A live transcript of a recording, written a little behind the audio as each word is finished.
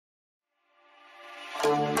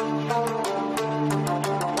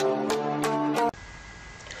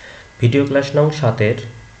Video class নং 7-এর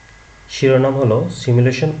শিরোনাম হলো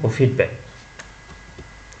সিমুলেশন ও ফিডব্যাক।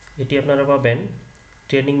 এটি আপনারা পাবেন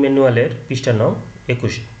ট্রেনিং ম্যানুয়ালের পৃষ্ঠা নং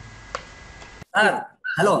 21। স্যার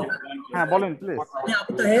হ্যালো, হ্যাঁ বলেন প্লিজ। আমি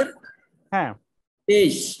আবু তাহের। হ্যাঁ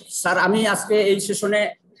 23 স্যার, আমি আজকে এই সেশনে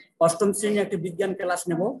অষ্টম শ্রেণীর একটি বিজ্ঞান ক্লাস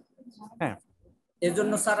নেব। হ্যাঁ, এর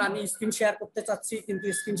জন্য স্যার আমি স্ক্রিন শেয়ার করতে চাচ্ছি, কিন্তু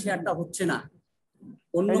স্ক্রিন শেয়ারটা হচ্ছে না।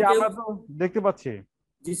 অন্য এই যে কেউ? আমরা তো দেখতে পাচ্ছি।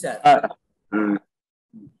 জি স্যার।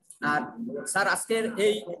 আর স্যার আজকের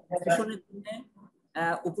এই সেশনের জন্য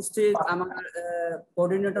উপস্থিত আমার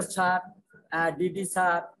coordinator sir, DD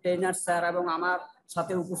sir, trainer sir এবং আমার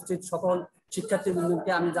সাথে উপস্থিত সকল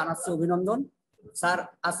শিক্ষার্থীবৃন্দকে আমি জানাচ্ছি অভিনন্দন। স্যার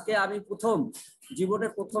আজকে আমি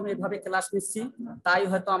জীবনের প্রথম এভাবে ক্লাস নিচ্ছি, তাই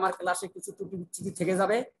হয়তো আমার ক্লাসে কিছু ত্রুটি বিচ্যুতি থেকে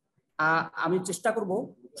যাবে। আমি চেষ্টা করব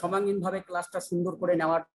সমাঙ্গীনভাবে ক্লাসটা সুন্দর করে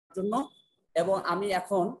নেওয়ার জন্য, এবং আমি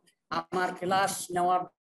এখন আমার ক্লাস নেওয়ার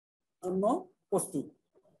জন্য প্রস্তুত।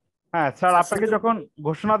 হ্যাঁ স্যার, আপনাকে যখন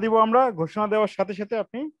ঘোষণা দিব আমরা, ঘোষণা দেওয়ার সাথে সাথে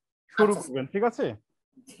আপনি শুরু করবেন, ঠিক আছে?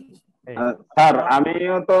 স্যার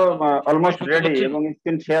আমিও তো অলমোস্ট রেডি এবং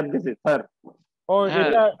স্ক্রিন শেয়ার দিছি স্যার। ও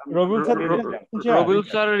এটা রবিউল স্যার, রবিউল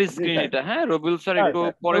স্যারের স্ক্রিন এটা। হ্যাঁ রবিউল স্যার একটু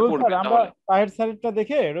পরে পড়বেন। আমরা তাহের স্যারেরটা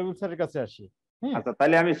দেখে রবিউল স্যারের কাছে আসি। আচ্ছা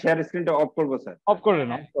তাহলে আমি শেয়ার স্ক্রিনটা অফ করব স্যার। অফ করেন,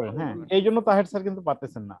 অফ করেন। হ্যাঁ, এই জন্য তাহের স্যার কিন্তু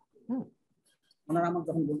পারতেছেন না। ওনারা আমাকে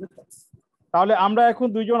যখন বলবে, তাহলে আমরা এখন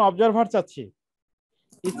দুইজন অবজারভার চাচ্ছি,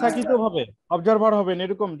 ইচ্ছাকৃতভাবে অবজারভার হবেন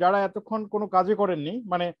এরকম, যারা এতক্ষণ কোনো কাজই করেননি,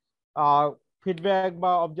 মানে ফিডব্যাক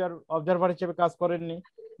বা অবজারভার হিসেবে কাজ করেননি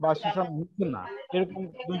বা সেসব বুঝছেন না, এরকম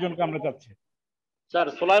দুইজনকে আমরা চাচ্ছি। স্যার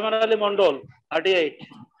সুলাইমান আলী মন্ডল 38।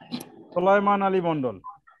 সুলাইমান আলী মন্ডল।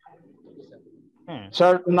 হ্যাঁ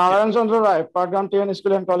sir Narayan Chandra Roy, Patgram TN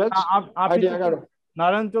school and college.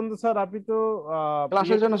 Narayan Chandra sir, আপনি তো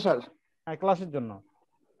ক্লাসের জন্য স্যার। হ্যাঁ ক্লাসের জন্য।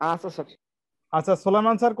 আচ্ছা স্যার। আচ্ছা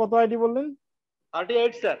সুলাইমান স্যার কত আইডি বললেন?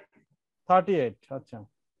 38 স্যার। 38। আচ্ছা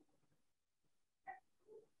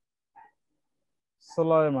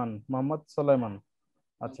সুলাইমান, মোহাম্মদ সুলাইমান।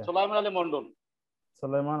 আচ্ছা সুলাইমান আলী মন্ডল।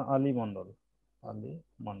 সুলাইমান আলী মন্ডল, আলী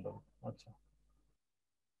মন্ডল। আচ্ছা,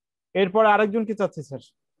 এরপরে আরেকজন কি চাচ্ছে স্যার?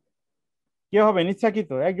 কে হবেন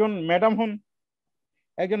ইচ্ছাকৃত? একজন ম্যাডাম হন,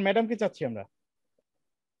 একজন ম্যাডামকে চাচ্ছি আমরা।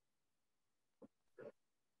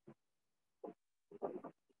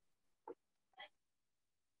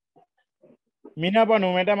 মিনা বানু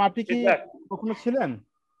ম্যাডাম, আপনি কি কখনো ছিলেন?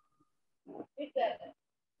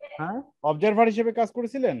 হ্যাঁ, অবজারভার হিসেবে কাজ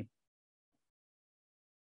করেছিলেন?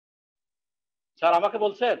 স্যার আমাকে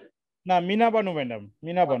বলছেন? না, মিনা বানু ম্যাডাম,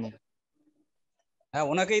 মিনা বানু। হ্যাঁ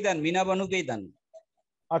ওনাকেই দেন, মিনা বানুকেই দেন।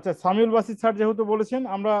 আচ্ছা সামিউল বাসির স্যার যেহেতু বলেছেন,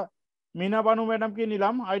 আমরা মিনা বানু ম্যাডামকে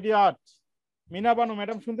নিলাম, আইডি 8। মিনা বানু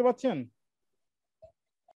ম্যাডাম শুনতে পাচ্ছেন?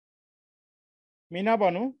 মিনা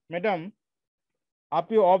বানু ম্যাডাম,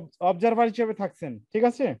 আপনি অবজারভার হিসেবে থাকছেন, ঠিক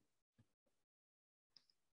আছে?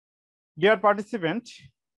 ডিয়ার পার্টিসিপেন্ট,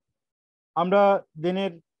 আমরা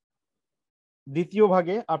দিনের দ্বিতীয়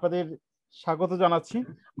ভাগে আপনাদের স্বাগত জানাচ্ছি।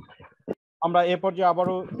 আমরা এ পর্যায়ে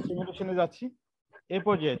আবারও সিমুলেশনে যাচ্ছি। এ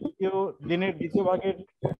পর্যায়ে দিনের দ্বিতীয় ভাগের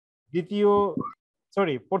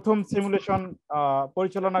প্রথম সিমুলেশন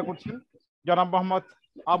পরিচালনা করছেন জনাব মোহাম্মদ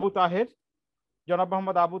আবু তাহের। জনাব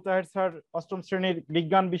মোহাম্মদ আবু তাহের স্যার অষ্টম শ্রেণীর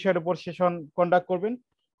বিজ্ঞান বিষয়ের উপর সেশন কন্ডাক্ট করবেন।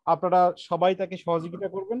 আপনারা সবাই তাকে সহযোগিতা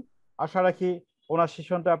করবেন। আশা রাখি ওনার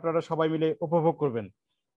সেশনটা আপনারা সবাই মিলে উপভোগ করবেন।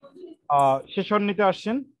 সেশন নিতে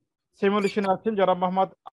আসছেন, সিমুলেশনে আসছেন জনাব মোহাম্মদ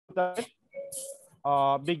আবু তাহের,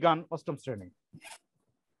 বিজ্ঞান অষ্টম শ্রেণী।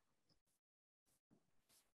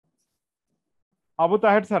 আবু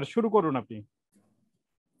তাহের স্যার শুরু করুন আপনি।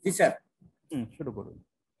 জি স্যার। শুরু করুন।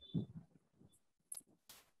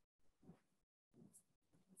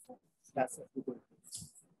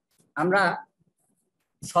 আমরা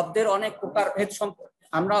শব্দের অনেক প্রকারভেদ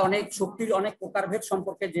শক্তির অনেক প্রকারভেদ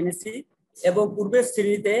সম্পর্কে জেনেছি, এবং পূর্বের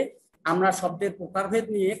শ্রেণীতে আমরা শব্দের প্রকারভেদ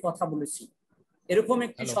নিয়ে কথা বলেছি। এরকম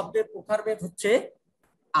একটি শব্দের প্রকারভেদ হচ্ছে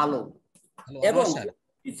আলো, এবং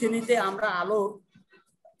এই শ্রেণীতে আমরা আলোর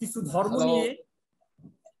কিছু ধর্ম নিয়ে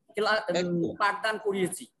পাঠদান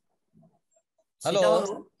করিয়েছি। সেটা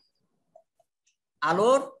হলো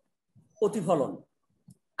আলোর প্রতিফলন।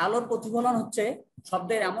 আলোর প্রতিফলন হচ্ছে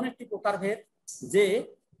শব্দের এমন একটি প্রকারভেদ যে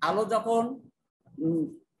আলো যখন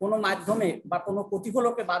কোনো মাধ্যমে বা কোনো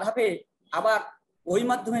প্রতিফলকে বাধা পেয়ে আবার ওই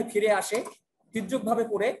মাধ্যমে ফিরে আসে তির্যকভাবে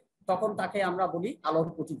পড়ে, তখন তাকে আমরা বলি আলোর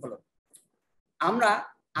প্রতিফলন। আমরা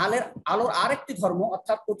আলোর আরেকটি ধর্ম,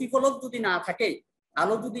 অর্থাৎ প্রতিফলক যদি না থাকে,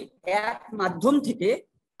 আলো যদি এক মাধ্যম থেকে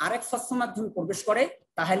আরেক স্বচ্ছ মাধ্যমে প্রবেশ করে,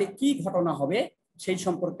 তাহলে কি ঘটনা হবে সেই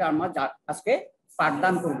সম্পর্কে আমরা আজকে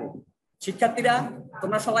পাঠদান করব। শিক্ষার্থীরা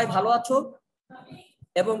তোমরা সবাই ভালো আছো?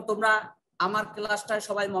 এবং তোমরা আমার ক্লাসটায়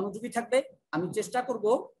সবাই মনোযোগী থাকবে। আমি চেষ্টা করব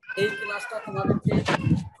এই ক্লাসটা তোমাদেরকে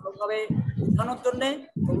ভালোভাবে বোঝানোর জন্য।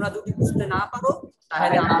 তোমরা যদি বুঝতে না পারো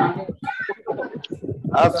তাহলে আমাকে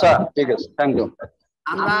আচ্ছা ঠিক আছে, থ্যাংক ইউ।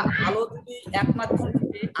 আমরা আলো যদি এক মাধ্যম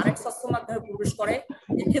থেকে আরেক স্বাস্থ্য মাধ্যমে প্রবেশ করে,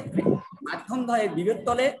 এক্ষেত্রে মাধ্যম দ্বয়ের বিভেদ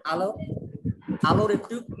তলে আলোর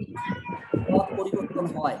একটু পথ পরিবর্তন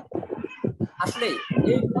হয়। আসলে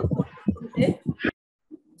এই পথ পরিবর্তনকে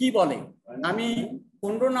কি বলে আমি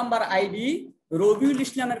 15 নম্বর আইডি রবিউল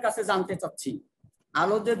ইসলামের কাছে জানতে চাচ্ছি।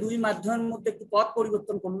 আলো যে দুই মাধ্যমের মধ্যে একটু পথ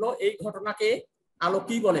পরিবর্তন করলো, এই ঘটনাকে আলো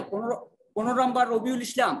কি বলে? 15 নম্বর রবিউল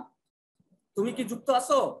ইসলাম, তুমি কি যুক্ত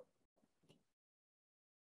আছো?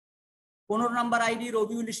 15 নম্বর আইডি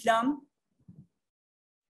রবিউল ইসলাম।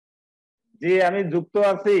 জি আমি যুক্ত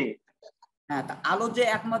আছি। হ্যাঁ, তা আলো যে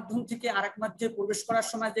এক মাধ্যম থেকে আরেক মাধ্যমে প্রবেশ করার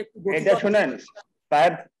সময় যে একটু এটা শুনেন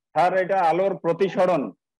স্যার, এটা আলোর প্রতিসরণ।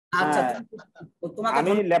 আচ্ছা, তোমাকে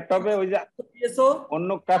আমি ল্যাপটপে ওই যে অন্য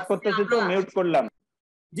কাজ করতেছি তো মিউট করলাম।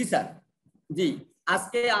 জি স্যার, জি।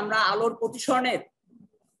 আজকে আমরা আলোর প্রতিসরণের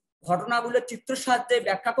ঘটনাগুলো চিত্রের সাহায্যে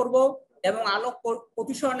ব্যাখ্যা করব এবং আলো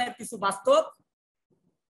প্রতিসরণের কিছু বাস্তব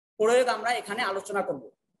প্রয়োগ আমরা এখানে আলোচনা করব।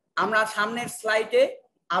 আমরা সামনের স্লাইডে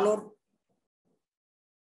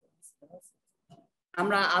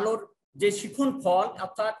আলোর যে শিখন ফল,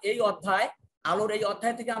 অর্থাৎ এই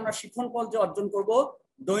অধ্যায় থেকে আমরা শিখন ফল যে অর্জন করব,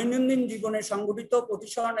 দৈনন্দিন জীবনে সংঘটিত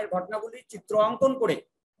প্রতিসরণের ঘটনাগুলি চিত্র অঙ্কন করে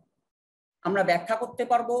আমরা ব্যাখ্যা করতে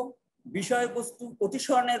পারবো, বিষয়বস্তু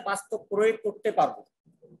প্রতিসরণের বাস্তব প্রয়োগ করতে পারবো।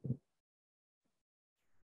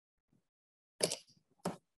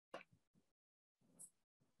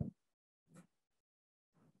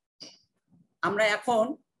 আমরা এখন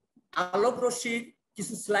আলোক রশ্মির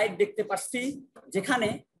কিছু স্লাইড দেখতে পাচ্ছি, যেখানে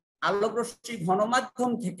আলোক রশ্মি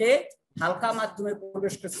ঘনমাধ্যম থেকে হালকা মাধ্যমে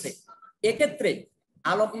প্রবেশ করছে। এক্ষেত্রে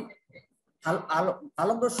আলোক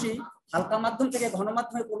রশ্মি হালকা মাধ্যম থেকে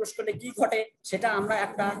ঘনমাধ্যমে প্রবেশ করলে কি ঘটে সেটা আমরা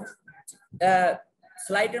একটা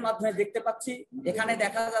স্লাইডের মাধ্যমে দেখতে পাচ্ছি। এখানে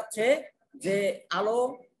দেখা যাচ্ছে যে আলো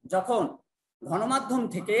যখন ঘনমাধ্যম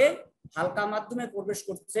থেকে হালকা মাধ্যমে প্রবেশ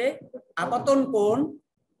করছে, আপতন কোণ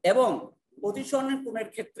এবং প্রতিসরণের কোণের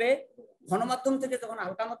ক্ষেত্রে ঘনমাধ্যম থেকে যখন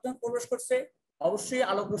হালকা মাধ্যমে প্রবেশ করছে, অবশ্যই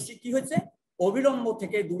আলোক রশ্মি কি হয়েছে? অবিলম্ব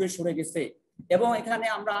থেকে দূরে সরে গেছে। এবং এখানে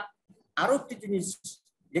আমরা আরো একটি জিনিস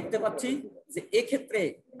দেখতে পাচ্ছি যে এক্ষেত্রে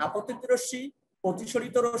আপতিত রশ্মি,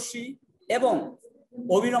 প্রতিসরিত রশ্মি এবং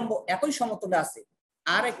অবিলম্ব একই সমতলে আছে।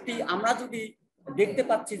 আর একটি আমরা যদি দেখতে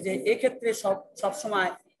পাচ্ছি যে এক্ষেত্রে সবসময়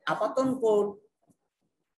আপতন কোণ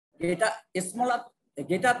এটা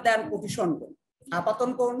গ্রেটার দ্যান প্রতিসরণ কোণ, আপতন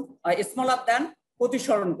কোণ স্মলার দ্যান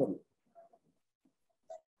প্রতিসরণ কোণ।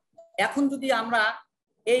 এখন যদি আমরা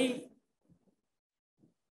এই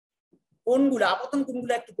কোণগুলো, আপতন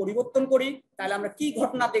কোণগুলো একটু পরিবর্তন করি, তাহলে আমরা কি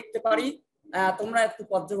ঘটনা দেখতে পারি তোমরা একটু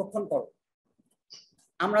পর্যবেক্ষণ করো।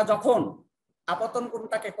 আমরা যখন আপতন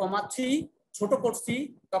কোণটাকে কমাচ্ছি, ছোট করছি,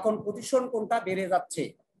 তখন প্রতিসরণ কোণটা বেড়ে যাচ্ছে।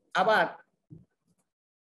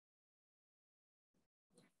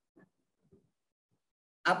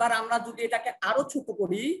 আবার আমরা যদি এটাকে আরো ছোট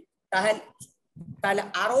করি, তাহলে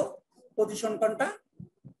আরো প্রতিসরণ কোণটা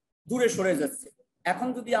দূরে সরে যাচ্ছে। এখন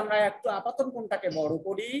যদি আমরা একটু আপতন কোণটাকে বড়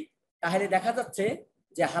করি, তাহলে দেখা যাচ্ছে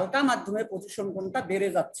যে হালকা মাধ্যমে প্রতিসরণ কোণটা বেড়ে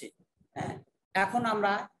যাচ্ছে। এখন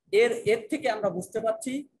আমরা এর থেকে আমরা বুঝতে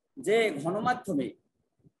পারছি যে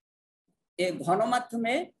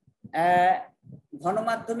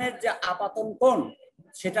ঘনমাধ্যমের যে আপতন কোণ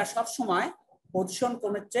সেটা সব সময় প্রতিসরণ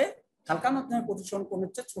কোণের চেয়ে, হালকা মাধ্যমে প্রতিসরণ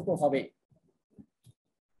কোণের চেয়ে ছোট হবে।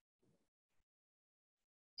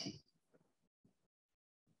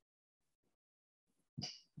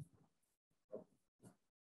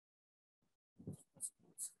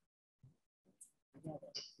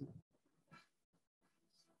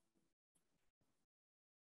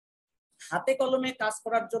 হাতে কলমে কাজ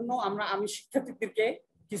করার জন্য আমি শিক্ষার্থীদেরকে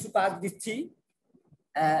কিছু কাজ দিচ্ছি।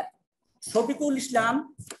 শফিকুল ইসলাম,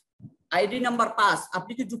 আইডি নাম্বার 5,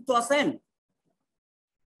 আপনি কি যুক্ত আছেন?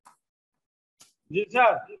 জি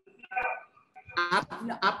স্যার।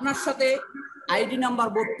 আপনার সাথে আইডি নাম্বার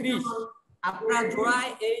 32, আপনার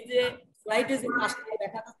জোড়ায় এই যে স্লাইডে যে কাজটি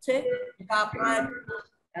দেখা যাচ্ছে, এটা আপনার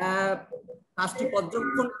কাজটি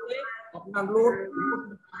পর্যবেক্ষণ করে আপনার লোড,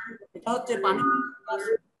 এটা হচ্ছে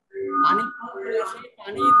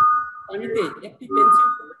পানিতে একটি পেন্সিল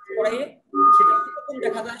পড়াইয়ে সেটা কিরকম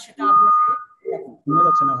দেখা যায় সেটা আপনাকে শোনা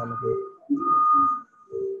যাচ্ছে না ভালো করে।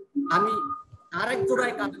 আমি আরেক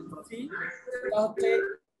জোড়ায় কাজ করছি, সেটা হচ্ছে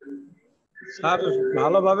স্যার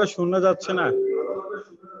ভালোভাবে শোনা যাচ্ছে না।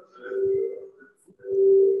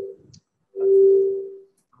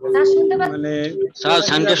 মানে স্যার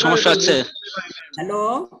সাউন্ডের সমস্যা হচ্ছে। হ্যালো,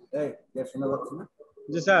 শোনা যাচ্ছে না?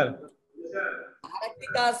 জি স্যার। আরেকটি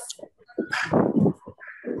কাজ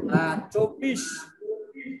 24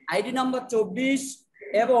 আইডি নাম্বার 24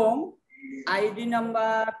 এবং আইডি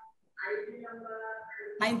নাম্বার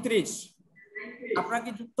 37 আপনারা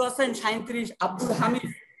কি যুক্ত আছেন? 37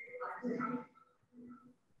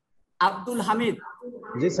 আব্দুল হামিদ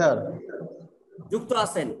জি স্যার। যুক্ত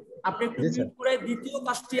আছেন। আপনি একটু মিউট করে দ্বিতীয়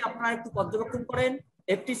কাজটি আপনারা একটু পর্যবেক্ষণ করেন।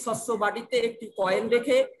 একটি স্বচ্ছ বাটিতে একটি কয়েন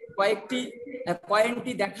রেখে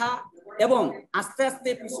কয়েনটি দেখা এবং আস্তে আস্তে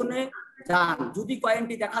পিছনে যান। যদি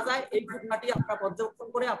কয়েনটি দেখা যায় এই ঘটনাটি আপনারা পর্যবেক্ষণ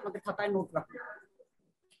করে আপনাদের খাতায় নোট রাখুন।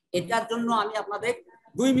 এটার জন্য আমি আপনাদের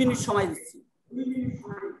 2 মিনিট সময় দিচ্ছি।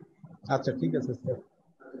 আচ্ছা ঠিক আছে স্যার।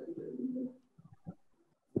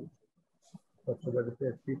 স্বচ্ছ বাটিতে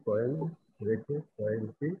একটি কয়েন রেখে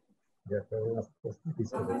কয়েনটি দেখা আস্তে আস্তে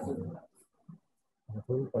পিছনে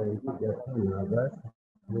এখন কয়েনটি দেখা না যায়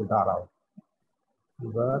দাঁড়াও।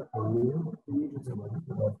 এবার আমি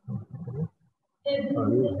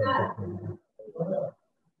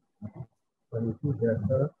কয়েনটি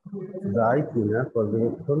দেখা যায় কিনা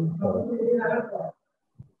পর্যবেক্ষণ করো।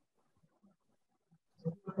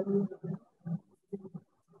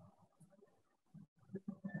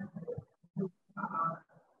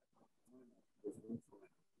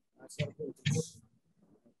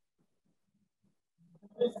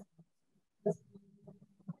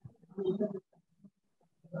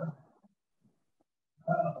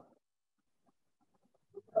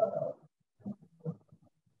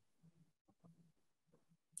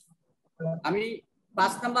 আমি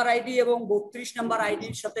 5 নাম্বার আইডি এবং 32 নাম্বার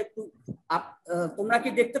আইডির সাথে একটু তোমরা কি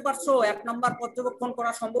দেখতে পারছো 1 নাম্বার পর্যবেক্ষণ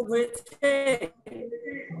করা সম্ভব হয়েছে?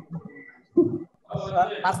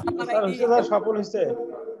 5 নাম্বার আইডি সফল হয়েছে।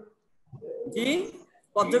 জি,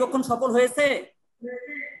 পর্যবেক্ষণ সফল হয়েছে।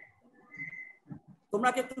 তোমরা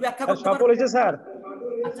কি একটু ব্যাখ্যা করতে পারবে? সফল হয়েছে স্যার।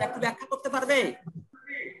 আচ্ছা, একটু ব্যাখ্যা করতে পারবে?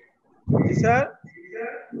 জি স্যার।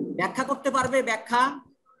 ব্যাখ্যা করতে পারবে? ব্যাখ্যা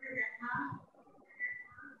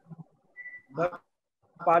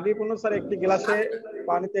পানি পূর্ণ স্যার একটি গ্লাসে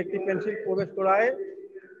পানিতে একটি পেন্সিল প্রবেশ করায়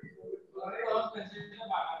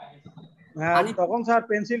হ্যাঁ তখন স্যার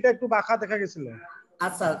পেন্সিলটা একটু বাঁকা দেখা গেছিল।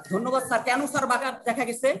 আচ্ছা, ধন্যবাদ স্যার। কেন স্যার বাঁকা দেখা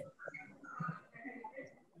গেছে?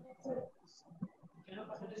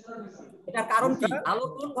 এটার কারণ কি? আলোর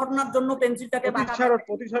কোন ঘটনার জন্য পেন্সিলটাকে বাঁকা?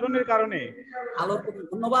 প্রতিসরণের কারণে। আলোর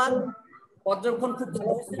ধন্যবাদ। পর্যবেক্ষণ খুব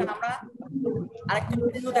ভালো হয়েছে। আমরা আরেকটি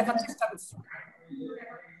ভিডিও দেখার চেষ্টা করছি।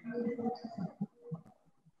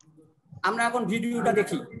 আমরা এখন ভিডিওটা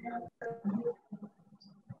দেখি।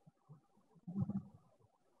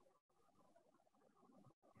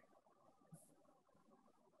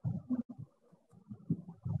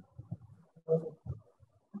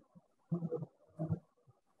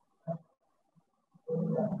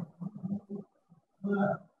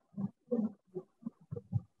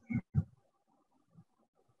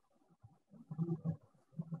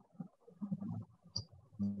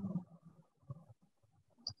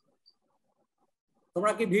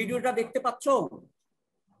 তোমরা কি ভিডিওটা দেখতে পাচ্ছ?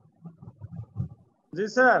 জি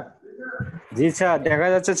স্যার। জি স্যার, দেখা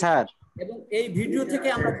যাচ্ছে স্যার। এবং এই ভিডিও থেকে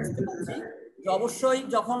আমরা বুঝতে পারছি যে অবশ্যই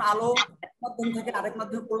যখন আলো এক মাধ্যম থেকে আরেক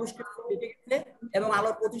মাধ্যমে প্রবেশ করছে এবং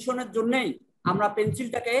আলোর প্রতিসরণের জন্যই আমরা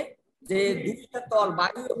পেন্সিলটাকে যে দুইটা তল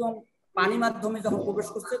বায়ু এবং পানি মাধ্যমে যখন প্রবেশ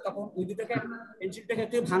করছে তখন ওই দুটাকে পেন্সিলটাকে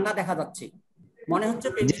একটু ভাঙা দেখা যাচ্ছে। মনে হচ্ছে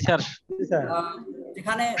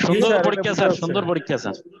যেখানে সুন্দর পরীক্ষা স্যার, সুন্দর পরীক্ষা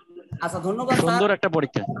স্যার। আচ্ছা, ধন্যবাদ। সুন্দর একটা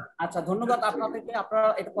পরীক্ষা। আচ্ছা, ধন্যবাদ আপনাদেরকে। আপনারা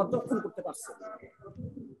এটা পর্যবেক্ষণ করতে পারছেন।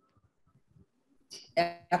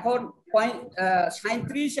 এখন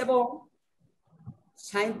 37 এবং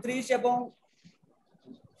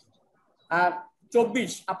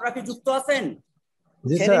 24 আপনারা কি যুক্ত আছেন?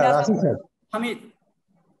 জি স্যার, আছি স্যার। হামিদ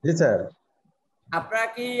জি স্যার। আপনারা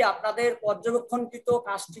কি আপনাদের পর্যবেক্ষণকৃত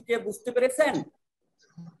কাজটিকে বুঝতে পেরেছেন?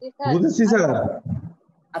 বুঝেছি স্যার।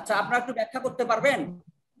 আচ্ছা, আপনারা একটু ব্যাখ্যা করতে পারবেন?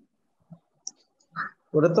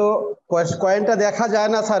 ওটা তো কয়েনটা দেখা যায়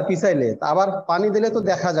না স্যার পিছাইলে, আবার পানি দিলে তো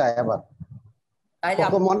দেখা যায়। আবার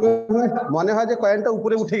মনে হয় যে কয়েনটা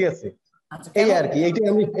উপরে উঠে গেছে, এই আর কি।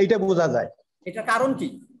 এইটা বোঝা যায়। এটা কারণ কি?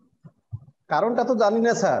 কারণটা তো জানি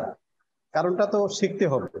না স্যার, কারণটা তো শিখতে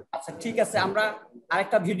হবে। আচ্ছা, ঠিক আছে, আমরা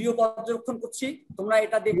আরেকটা ভিডিও পর্যবেক্ষণ করছি, তোমরা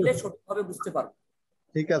এটা দেখলে সঠিকভাবে বুঝতে পারবে।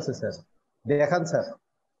 ঠিক আছে স্যার, দেখান স্যার।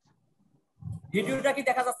 ভিডিওটা কি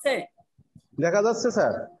দেখা যাচ্ছে? দেখা যাচ্ছে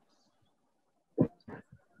স্যার।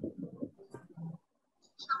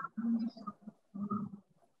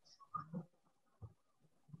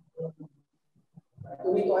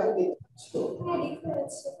 তুমি কয়েন দেখছো? হ্যাঁ, দেখতে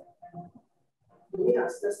পাচ্ছি। তুমি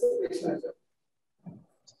আস্তে আস্তে পেছনে যাও।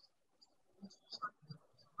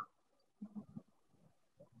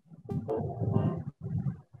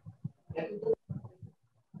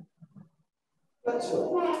 পাচ্ছ?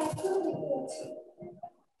 হ্যাঁ, এখন দেখতে পাচ্ছি।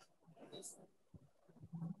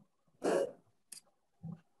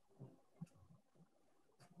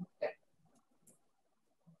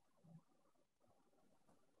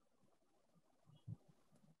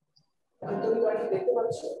 তুমি বাড়ি দেখতে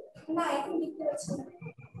পাচ্ছ? না, এখন দেখতে পাচ্ছি না।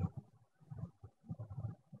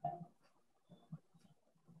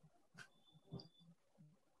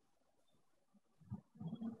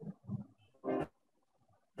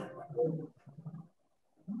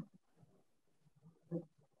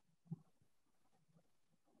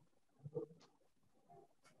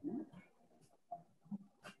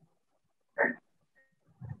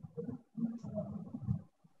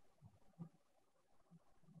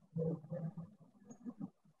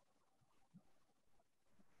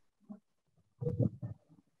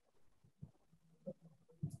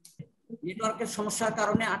 নেটওয়ার্কের সমস্যার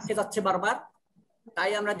কারণে আটকে যাচ্ছে বারবার,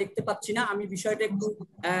 তাই আমরা দেখতে পাচ্ছি না। আমি বিষয়টা একটু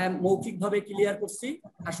মৌখিকভাবে ক্লিয়ার করছি।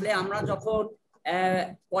 আসলে আমরা যখন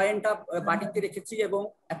পয়েন্টটা বাটিতে রেখেছি এবং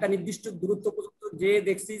একটা নির্দিষ্ট দূরত্ব পর্যন্ত যে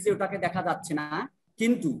দেখছি যে ওটাকে দেখা যাচ্ছে না,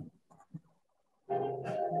 কিন্তু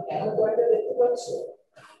এখন পয়েন্টটা দেখতে পাচ্ছ?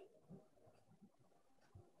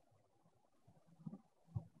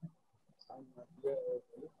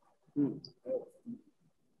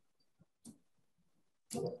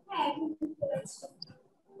 হ্যাঁ, এখন দেখতে পাচ্ছি।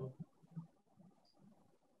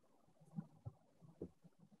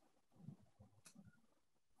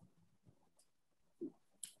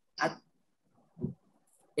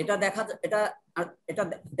 এটা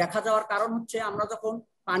দেখা যাওয়ার কারণ হচ্ছে আমরা যখন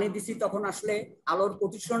পানি দিছি তখন আসলে আলোর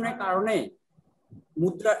প্রতিসরণের কারণে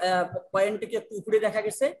মুদ্রা পয়েন্টটিকে একটু উপরে দেখা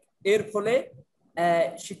গেছে, এর ফলে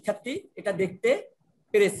শিক্ষার্থী এটা দেখতে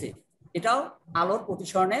পেরেছে। এটাও আলোর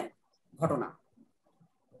প্রতিসরণের ঘটনা।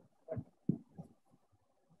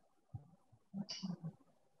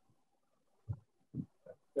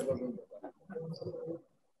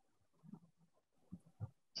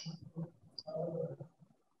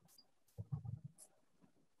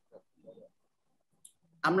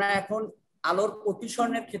 আমরা এখন আলোর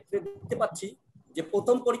প্রতিসরণের ক্ষেত্রে দেখতে পাচ্ছি যে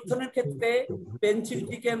প্রথম পরীক্ষণের ক্ষেত্রে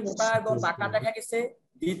পেন্সিলটিকে মোটা এবং বাঁকা দেখা গেছে।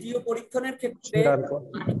 দ্বিতীয় পরীক্ষণের ক্ষেত্রে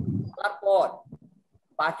তারপর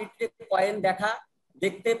বাটিতে পয়েন্ট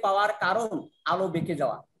দেখতে পাওয়ার কারণ আলো বেঁকে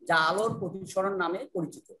যাওয়া, যা আলোর প্রতিসরণ নামে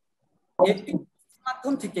পরিচিত। একটি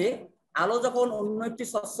মাধ্যম থেকে আলো যখন অন্য একটি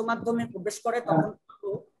স্বচ্ছ মাধ্যমে প্রবেশ করে তখন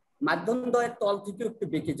মাধ্যমদ্বয়ের তল থেকে একটু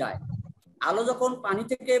বেঁকে যায়। আলো যখন পানি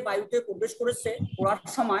থেকে বায়ুতে প্রবেশ করেছে পড়ার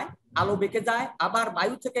সময় আলো বেঁকে যায়, আবার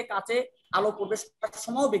বায়ু থেকে কাছে আলো প্রবেশ করার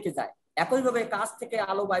সময়ও বেঁকে যায়। একইভাবে কাছ থেকে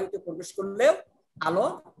আলো বায়ুতে প্রবেশ করলেও আলো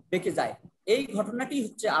বেঁকে যায়। এই ঘটনাটি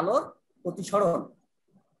হচ্ছে আলোর প্রতিসরণ।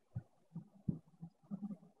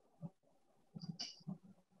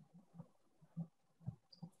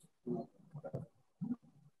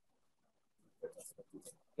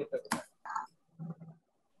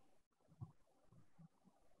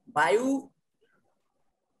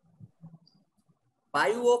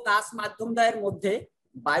 বায়ু ও কাচ মাধ্যমদ্বয়ের মধ্যে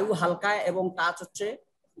বায়ু হালকা এবং কাচ হচ্ছে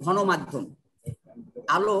ঘন মাধ্যম।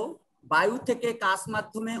 আলো বায়ু থেকে কাচ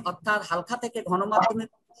মাধ্যমে অর্থাৎ হালকা থেকে ঘন মাধ্যমে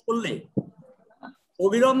করলে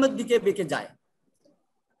অবিলম্বের দিকে বেঁকে যায়।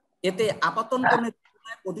 এতে আপতন কোণের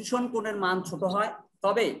প্রতিসরণ কোণের মান ছোট হয়।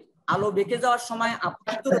 তবে আলো বেঁকে যাওয়ার সময়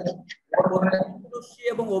আপতিত রশ্মি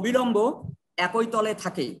এবং অবিলম্ব একই তলে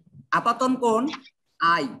থাকে। আপাতন কোণ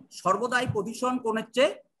আই সর্বদাই প্রতিসরণ কোণের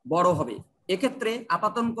চেয়ে বড় হবে। এক্ষেত্রে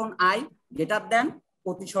আপাতন কোণ আই গ্রেটার দেন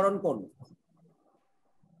প্রতিসরণ কোণ।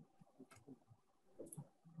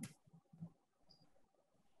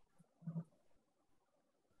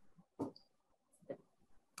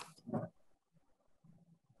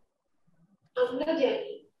 আমরা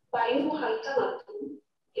জানি বায়ু হালকা মাধ্যম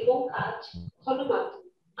এবং কাচ ঘন মাধ্যম।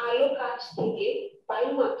 আলো কাচ থেকে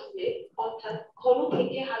বায়ু মাধ্যমে অর্থাৎ ঘন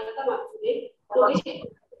থেকে হালকা মাধ্যমে প্রবেশ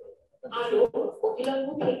আলো অবিলম্ব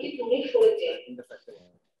থেকে দূরে সরে যায়।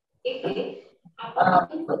 এতে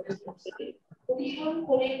আপাতন প্রতিসরণ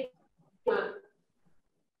কোণের মান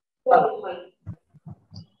বড় হয়।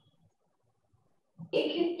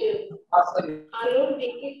 এক্ষেত্রে আলোর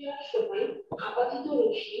বেঁকে যাওয়ার সময় আপাতিত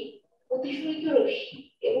রশ্মি, প্রতিসরিত রশ্মি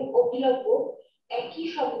এবং অবিলম্ব একই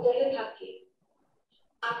সমতলে থাকে।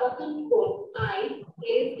 আপাতন কোণ আই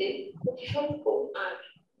লেস দেন প্রতিসরণ কোণ আর।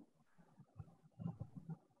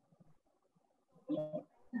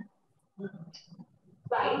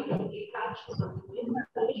 বায়ু থেকে কাচ মাধ্যমে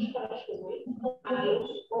প্রবেশ করার সময় আলো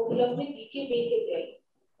অবিলম্বের দিকে বেঁকে যায়।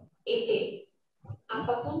 এতে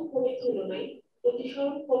আপাতন কোণের তুলনায়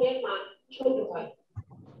প্রতিসরণ কোণের মান ছোট হয়।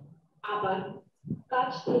 আবার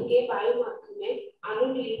কাচ থেকে বায়ু মাধ্যমে আলো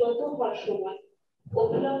নির্গত হওয়ার সময়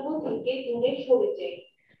অবিলম্ব থেকে দূরে সরে যায়।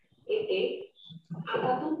 এতে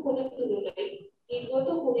আপাতন কোণের তুলনায় নির্গত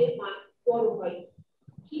কোণের মান বড় হয়,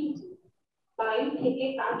 কিন্তু বায়ু থেকে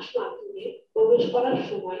কাচ মাধ্যমে প্রবেশ করার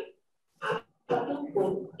সময় আপাতন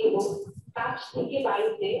কোণ এবং কাচ থেকে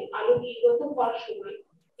বায়ুতে আলো নির্গত হওয়ার সময়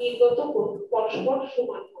নির্গত কোণ পরস্পর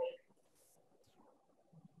সমান হয়।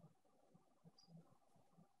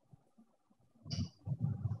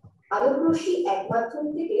 আলোক রশ্মি এক মাধ্যম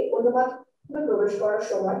থেকে অন্য মাধ্যমে প্রবেশ করার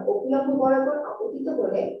সময় অভিলম্ব বরাবর আপতিত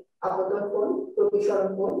হলে আপতন কোণ, প্রতিসরণ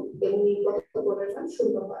কোণ এবং নির্গত কোণের মান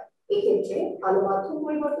শূন্য হয়। এক্ষেত্রে আলো মাধ্যম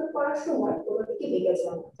পরিবর্তন করার সময় কোনো দিকে বেঁকে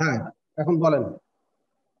যায় না। হ্যাঁ, এখন বলেন,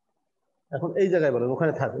 এখন এই জায়গায় বলেন,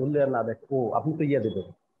 ওখানে থাক, উল্লে আর না দেখ। ও আপনি তো ইয়ে দেবেন,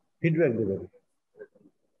 ফিডব্যাক দেবেন।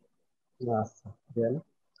 আচ্ছা দেন।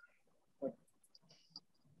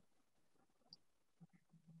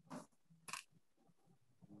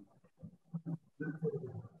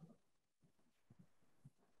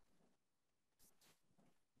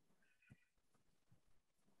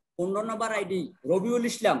 নম্বর আইডি রবিউল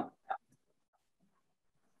ইসলাম,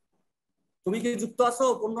 তুমি কি যুক্ত আছো?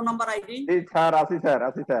 15 নম্বর আইডি। স্যার আছি স্যার,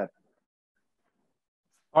 আছি স্যার।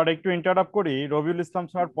 আর একটু ইন্টারাপ্ট করি, রবিউল ইসলাম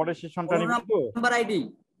স্যার পরের সেশনটা নেবেন তো? নম্বর আইডি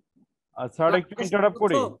স্যার একটু ইন্টারাপ্ট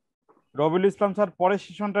করি, রবিউল ইসলাম স্যার পরের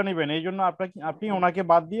সেশনটা নেবেন, এই জন্য আপনি ওনাকে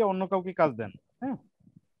বাদ দিয়ে অন্য কাউকে কাজ দেন। হ্যাঁ,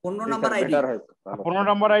 15 নম্বর আইডি, 15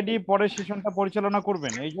 নম্বর আইডি পরের সেশনটা পরিচালনা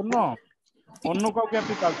করবেন, এই জন্য অন্য কাউকে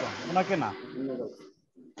আপনি কাজ দেন, ওনাকে না।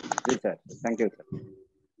 জি sir, thank you sir.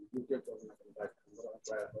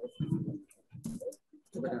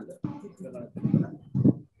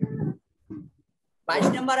 22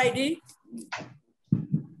 number ID,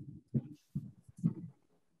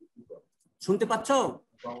 শুনতে পাচ্ছ?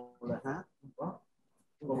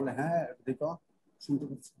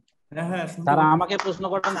 স্যার আমাকে প্রশ্ন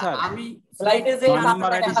করেন স্যার। আমি স্লাইডে যে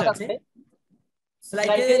নাম্বার দেখা যাচ্ছে,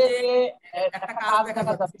 স্লাইডে যে একটা কাজ দেখা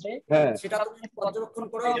যাচ্ছে সেটা তুমি পর্যবেক্ষণ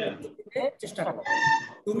করে চেষ্টা করো।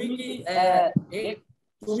 তুমি কি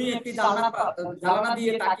তুমি একটি জানালা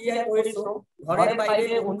দিয়ে তাকিয়ে রয়েছো, ঘরের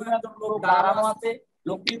বাইরে অন্য একজন লোক দাঁড়ানো আছে,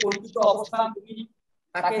 লোকটির পরিচিত অবস্থান তুমি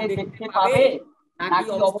তাকে দেখতে পাবে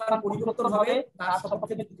নাকি অবস্থান পরিবর্তন হবে তার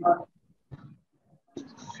সবচেয়ে দ্রুত?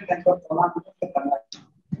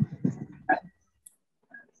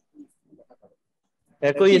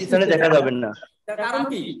 একই স্থানে দেখা যাবেন না। তার কারণ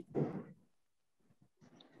কি?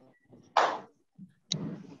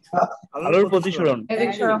 আলোর প্রতিসরণ।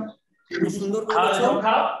 সুন্দর বলেছো,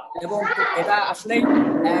 এবং এটা আসলে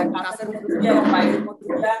কাঁচের মধ্যে দিয়ে এবং বাইরের মধ্যে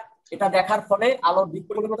দিয়ে এটা দেখার ফলে আলোর দিক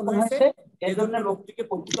পরিবর্তন হয়েছে, এই জন্য লোকটিকে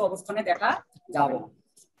পরিচিত অবস্থানে দেখা যাবে।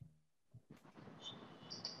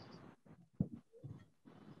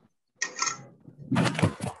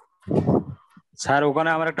 স্যার ওখানে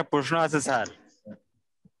আমার একটা প্রশ্ন আছে স্যার।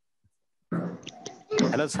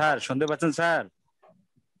 হ্যালো স্যার, শুনতে পাচ্ছেন স্যার?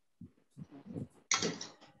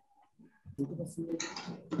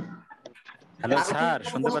 হ্যালো স্যার,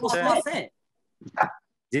 শুনতে পাচ্ছেন?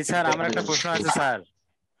 জি স্যার, আমার একটা প্রশ্ন আছে স্যার।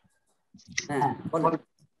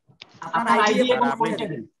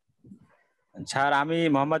 স্যার আমি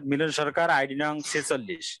মোহাম্মদ মিলন সরকার, আইডি নং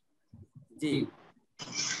 46। জি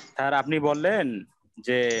স্যার, আপনি বললেন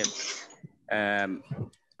যে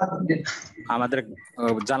আমাদের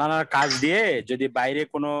জানালার কাজ দিয়ে যদি বাইরে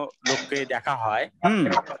কোনো লোককে দেখা হয়,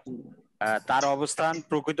 তার অবস্থান,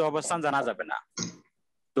 প্রকৃত অবস্থান জানা যাবে না।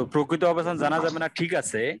 তো প্রকৃত অবস্থান জানা যাবে না, ঠিক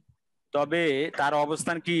আছে, তবে তার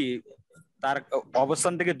অবস্থান কি তার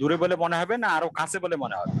অবস্থান থেকে দূরে বলে মনে হবে না আরো কাছে বলে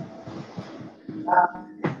মনে হবে?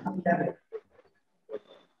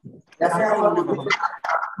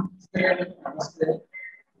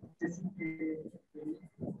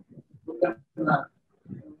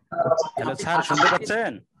 হ্যালো স্যার, শুনতে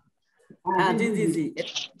পাচ্ছেন? জি জি জি,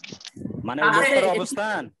 মানে লোকটার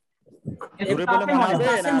অবস্থান দূরে বলে মনে হবে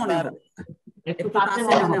না তার একটু কাছে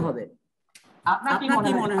মনে হবে? আপনার কি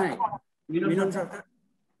মনে হয় মিলন সরকার?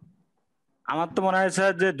 আমার তো মনে হয়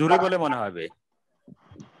স্যার যে দূরে বলে মনে হবে।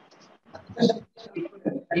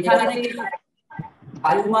 এখানে কি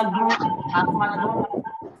বায়ু মাধ্যম, কাচ মাধ্যম,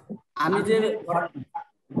 আমি যে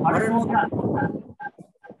ঘরের মধ্যে,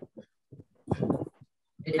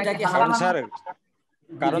 এটা কি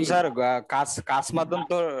কারণ স্যার কাচ মাধ্যম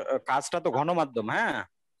তো, কাচটা তো ঘন মাধ্যম, হ্যাঁ,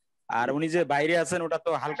 আর উনি যে বাইরে আছেন ওটা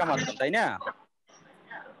তো হালকা মাধ্যম, তাই না?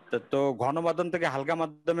 তো ঘন মাধ্যম থেকে হালকা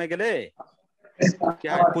মাধ্যমে গেলে কি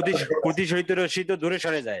হয়, প্রতিসরিত রশ্মি তো দূরে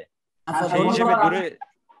সরে যায়, সেই হিসেবে দূরে।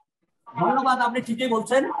 ধন্যবাদ, আপনি ঠিকই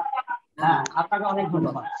বলছেন। হ্যাঁ, আপনাকে অনেক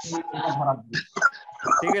ধন্যবাদ।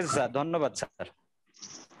 ঠিক আছে স্যার, ধন্যবাদ স্যার।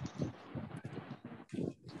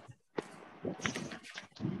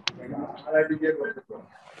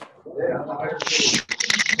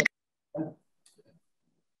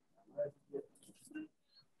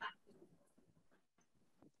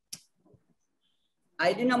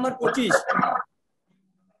 নাম্বার 25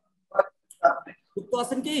 যুক্ত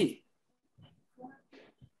আছেন কি?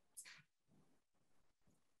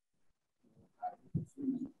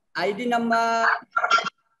 আইডি নাম্বার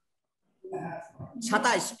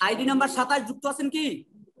 27, আইডি নাম্বার 27 যুক্ত আছেন কি?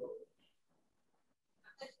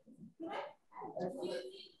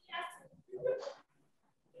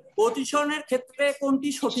 প্রতিসরণের ক্ষেত্রে কোনটি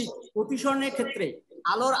সঠিক? প্রতিসরণের ক্ষেত্রে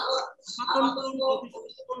আলোর আপতন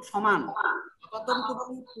কোণ সমান, আপতন কোণ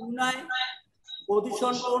তুলনায়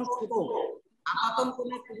প্রতিসরণ কোণ ছোট, আপতন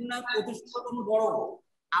কোণের তুলনায় প্রতিসরণ কোণ বড়,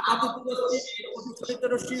 আপাতিত রশ্মি প্রতিফলিত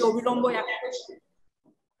রশ্মির অবিলম্ব এক।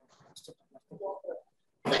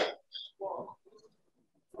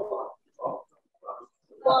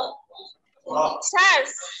 স্যার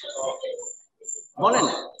বলেন।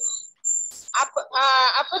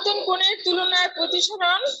 আপতন কোণের তুলনায়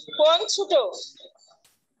প্রতিসরণ কোণ ছোট।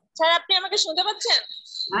 স্যার আপনি আমাকে শুনতে পাচ্ছেন?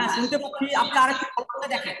 হ্যাঁ শুনতে পাচ্ছি। আপনি আরেকটু ভালো করে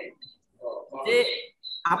দেখেন যে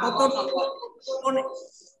আপতন কোণ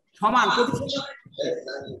সমান,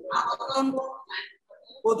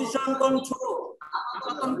 প্রতিসরণ কোণ ছোট,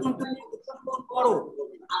 আপতন কোণ বড়,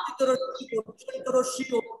 আপতিত রশ্মি প্রতিফলিত রশ্মি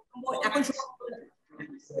একই সমান।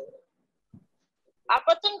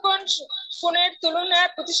 আপতন কোণের তুলনায়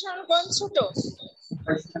প্রতিসরণ কোণ ছোট।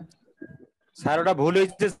 স্যার ওটা ভুল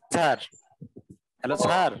হয়েছে স্যার। হ্যালো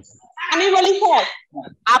স্যার, আমি বলি স্যার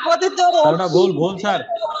আপতিত ওটা ভুল স্যার,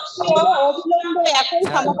 অবিলম্ব একই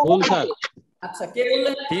সমান। ভুল স্যার। আচ্ছা কে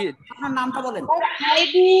বললেন? আপনার নামটা বলেন।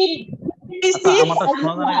 আইডি আমারটা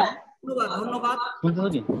শোনা যায় না। ধন্যবাদ। শুনতেছো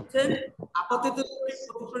কি? আপতিত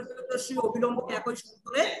প্রতিফলিত রশ্মি অবিলম্ব একই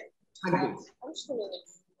সূত্রে থাকবে।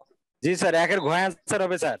 জি স্যার, একের ঘয় আনসার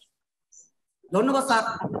হবে স্যার। ধন্যবাদ স্যার,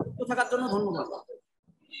 যুক্ত থাকার জন্য ধন্যবাদ।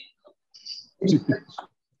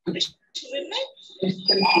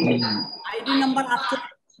 আইডি নাম্বার 48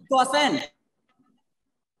 যুক্ত আছেন?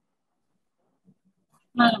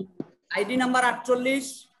 ID number 48।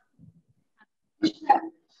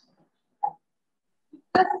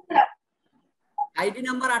 ID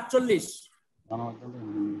number 48।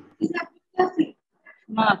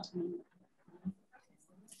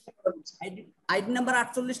 ID number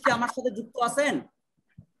 48 কি আমার সাথে যুক্ত আছেন?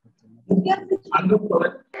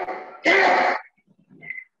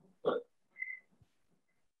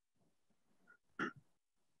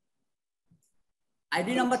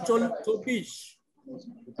 আইডি নাম্বার 24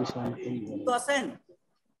 যুক্ত আছেন?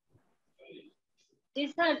 জি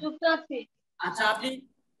স্যার যুক্ত আছি। আচ্ছা আপনি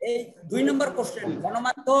এই 2 নম্বর কোশ্চেন,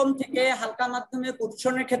 গণমাধ্যম থেকে হালকা মাধ্যমে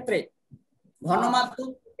প্রতিসরণের ক্ষেত্রে, গণমাধ্যম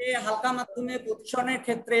থেকে হালকা মাধ্যমে প্রতিসরণের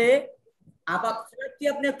ক্ষেত্রে কি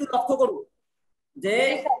আপনি একটু লক্ষ্য করুন যে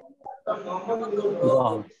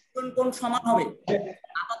কোণ সমান হবে,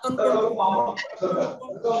 আপতন কোণ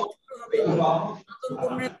হবে, আপতন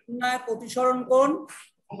কোণের তুলনায় প্রতিসরণ কোণ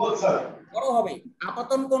বড় হবে,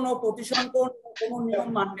 আপতন কোণ ও প্রতিসরণ কোণ কোনো নিয়ম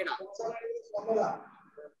মানবে না।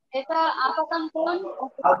 এটা আপতন কোণ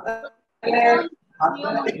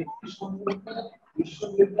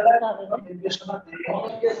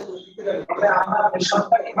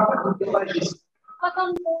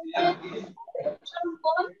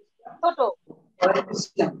ছোট।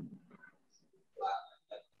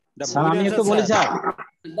 স্যার আমি একটু বলি স্যার,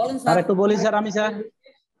 স্যার একটু বলি স্যার, আমি sir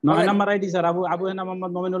 9 number ID sir, Abu Hena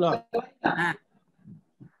Mohammad Mominul Haque. হ্যাঁ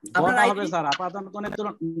আপনার হবে স্যার আপাতন কোণের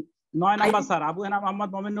তুলনায় 9 number sir, Abu Hena Mohammad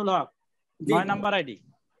Mominul Haque 9 number ID.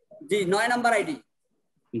 জি 9 নাম্বার আইডি।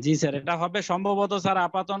 জি স্যার, এটা হবে সম্ভবত স্যার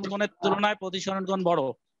আপতন কোণের তুলনায় প্রতিসরণ কোণ বড়।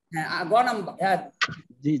 হ্যাঁ গ নাম্বার।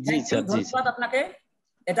 জি জি স্যার, জি ধন্যবাদ আপনাকে।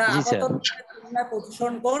 এটা আপতন কোণের তুলনায়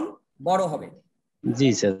প্রতিসরণ কোণ বড় হবে। জি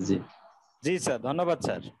স্যার, জি জি স্যার, ধন্যবাদ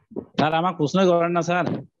স্যার। স্যার আমার প্রশ্ন করেন না স্যার।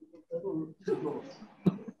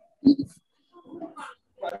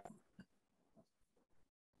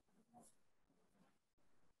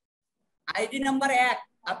 আইডি নাম্বার 1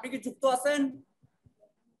 আপনি কি যুক্ত আছেন?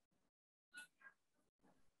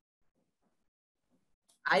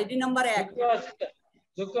 আইডি নাম্বার 1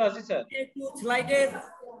 যুক্ত আছি স্যার। একটু স্লাইডের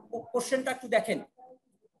কোশ্চেনটা একটু দেখেন।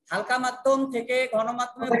 হালকা মাধ্যম থেকে ঘন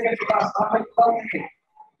মাধ্যমে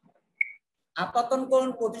আপতন কোণ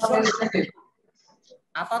প্রতিসরণ,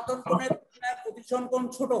 আপতন কোণের তুলনায় প্রতিসরণ কোণ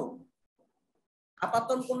ছোট,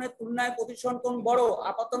 আপতন কোণের তুলনায় প্রতিসরণ কোণ বড়,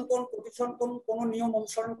 আপতন কোণ প্রতিসরণ কোণ কোনো নিয়ম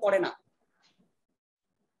অনুসরণ করে না।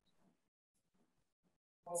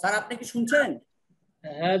 স্যার আপনি কি শুনছেন?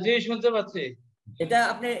 হ্যাঁ জি শুনতে পাচ্ছি। এটা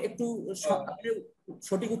আপনি একটু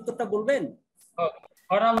সঠিক উত্তরটা বলবেন?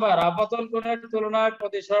 ক নাম্বার, আপতন কোণের তুলনায়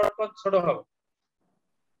প্রতিসরণ কোণ ছোট হবে।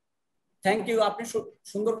 থ্যাংক ইউ, আপনি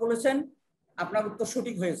সুন্দর বলেছেন, আপনার উত্তর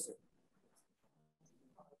সঠিক হয়েছে।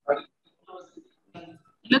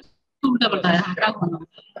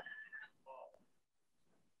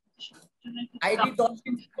 আইডি 10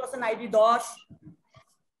 % আইডি 10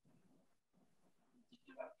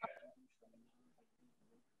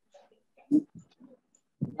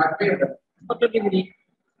 কত ডিগ্রি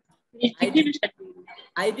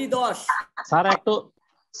আইডি 10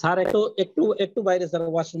 স্যার একটু বাইরে স্যার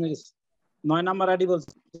ওয়াশরুমে গেছি 9 নাম্বার আইডি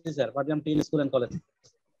বলছি sir Patgram TN school and college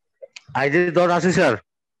ID 10 আছে স্যার।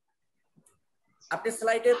 আপনি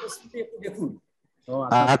স্লাইডের প্রশ্নটি একটু দেখুন।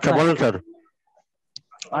 আচ্ছা বলুন স্যার।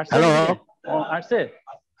 হ্যালো আসছে?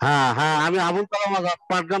 হ্যাঁ আমি আবুল কালাম আজাদ,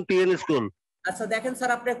 পাটগ্রাম টিএন স্কুল। আচ্ছা দেখেন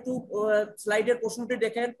স্যার, আপনি একটু স্লাইডের প্রশ্নটি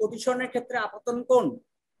দেখেন। প্রতিসরণের ক্ষেত্রে আপতন কোণ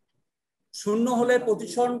 0 হলে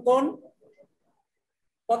প্রতিসরণ কোণ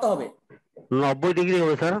কত হবে? 90 ডিগ্রি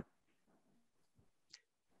হবে স্যার।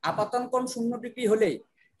 আপতন কোণ 0 ডিগ্রি হলে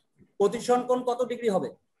প্রতিসরণ কোণ কত ডিগ্রি হবে?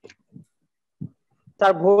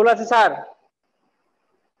 স্যার ভুল আছে স্যার।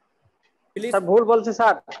 প্লিজ স্যার ভুল বলছে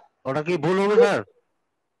স্যার। ওটা কি ভুল হবে স্যার?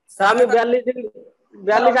 স্যার আমি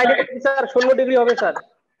 42 আইডি স্যার 0 ডিগ্রি হবে স্যার।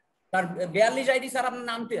 স্যার 42 আইডি স্যার আপনার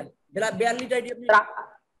নামটি 42 আইডি আপনি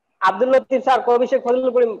আব্দুল লতিফ স্যার কবিশেখ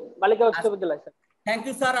ফজলুল করিম বালিকা উচ্চ বিদ্যালয় স্যার। থ্যাংক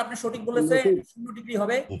ইউ স্যার, আপনি সঠিক বলেছেন। 0 ডিগ্রি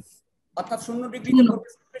হবে, অর্থাৎ 0 ডিগ্রিতে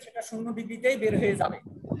প্রবেশ করবে, সেটা 0 ডিগ্রিতেই বের হয়ে যাবে।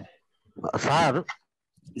 স্যার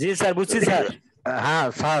জি স্যার বুঝছি স্যার। হ্যাঁ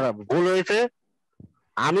স্যার ভুল হয়েছে।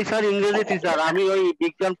 আমি স্যার ইংরেজি টিচার, আমি ওই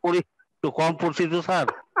বিজ্ঞান পড়ি একটু কম পড়ছি তো স্যার।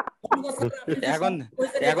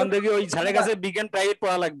 এখন দেখি ওই স্যারের কাছে বিজ্ঞান প্রাইভেট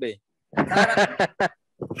পড়া লাগবে।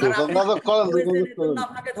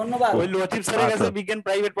 আপনাকে ধন্যবাদ। ওই লতিফ স্যারের কাছে বিজ্ঞান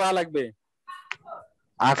প্রাইভেট পড়া লাগবে।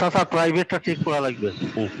 আচ্ছা স্যার প্রাইভেটটা ঠিক করা লাগবে।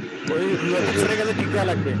 ওই লতিফ স্যারের কাছে ঠিক করা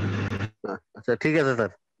লাগবে। আচ্ছা ঠিক আছে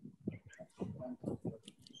স্যার।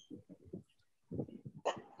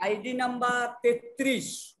 আইডি নাম্বার 33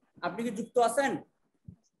 আপনি কি যুক্ত আছেন?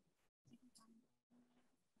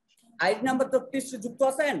 আইডি নাম্বার 33 যুক্ত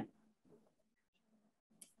আছেন?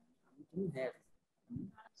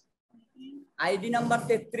 আইডি নাম্বার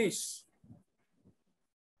 33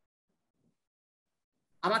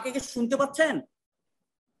 আমাকে কি শুনতে পাচ্ছেন?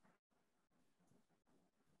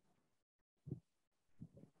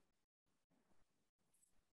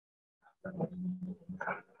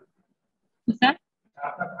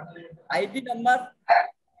 আইডি নাম্বার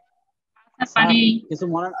কিছু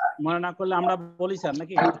মনে না করলে আমরা বলি স্যার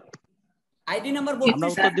নাকি? আইডি নাম্বার আমরা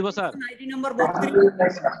উত্তর দিব sir. ID number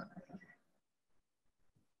 32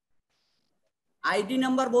 ID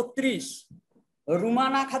number 32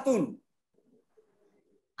 Rumana Khatun.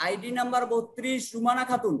 ID number 32 Rumana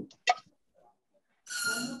Khatun.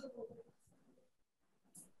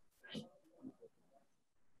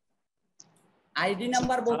 ID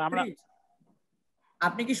number 32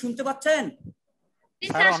 আপনি কি শুনতে পাচ্ছেন?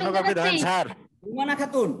 স্যার অন্য কাউকে দেন স্যার। রুমানা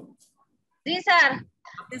খাতুন। জি স্যার।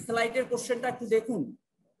 আপনি স্লাইডের কোশ্চেনটা একটু দেখুন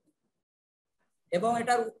এবং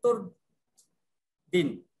এটার উত্তর দিন।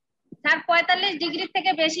 স্যার 45 ডিগ্রি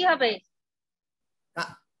থেকে বেশি হবে।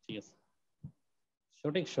 ঠিক আছে,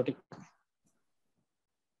 সঠিক সঠিক।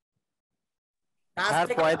 স্যার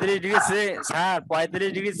 35 ডিগ্রি সে স্যার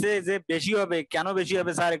 35 ডিগ্রি সে যে বেশি হবে, কেন বেশি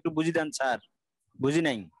হবে স্যার একটু বুঝি দেন স্যার, বুঝি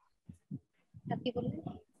নাই।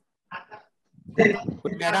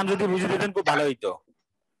 ম্যাডাম যদি বুঝিয়ে দিতেন খুব ভালো হইতো।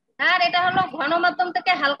 স্যার এটা হলো ঘন মাধ্যম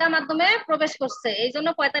থেকে হালকা মাধ্যমে প্রবেশ করছে, এই জন্য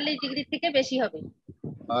 45 ডিগ্রি থেকে বেশি হবে।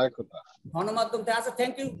 ঘন মাধ্যম থেকে। আচ্ছা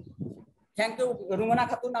থ্যাংক ইউ রুমানা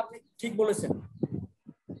খাতুন, আপনি ঠিক বলেছেন।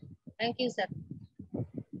 Thank you sir.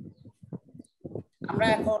 আমরা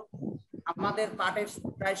এখন আমাদের পাঠের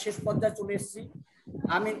প্রায় শেষ পর্যায়ে চলে এসেছি।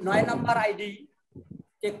 আমি 9 নাম্বার আইডি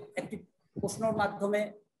একটি প্রশ্নের মাধ্যমে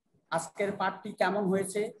আজকের পাঠটি কেমন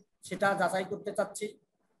হয়েছে সেটা যাচাই করতে চাচ্ছি।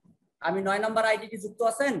 আমি 9 নাম্বার আইডি কি যুক্ত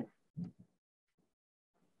আছেন?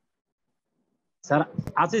 স্যার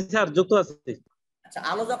আছি স্যার, যুক্ত আছি। আচ্ছা,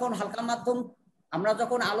 আলো যখন হালকা মাধ্যম, আমরা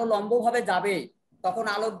যখন আলো লম্বভাবে যাবে তখন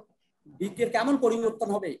আলো দিকের কেমন পরিবর্তন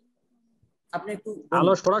হবে আপনি একটু?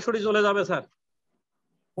 আলো সরাসরি চলে যাবে স্যার।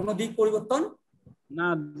 কোনো দিক পরিবর্তন না,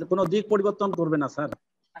 কোনো দিক পরিবর্তন করবে না স্যার।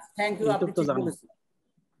 থ্যাংক ইউ, আপনি ঠিক বলেছেন।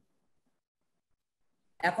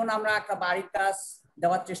 এখন আমরা একটা বাড়ির কাজ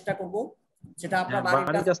দেওয়ার চেষ্টা করব, যেটা আপনারা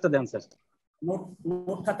বাড়ির কাজটা দেন স্যার।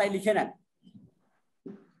 নোট খাতায় লিখে নেন।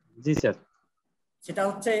 জি স্যার। সেটা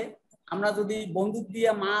হচ্ছে, আমরা যদি বন্দুক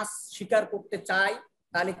দিয়ে মাছ শিকার করতে চাই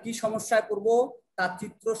তাহলে কি সমস্যায় পড়ব তার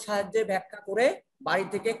চিত্র সাহায্যে ব্যাখ্যা করে বাড়ি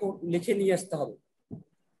থেকে লিখে নিয়ে আসতে হবে।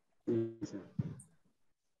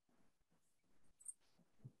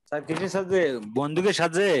 স্যার কিসের সাহায্যে? বন্দুকের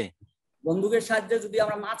সাহায্যে? বন্দুকের সাহায্যে যদি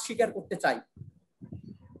আমরা মাছ শিকার করতে চাই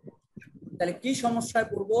তাহলে কি সমস্যায়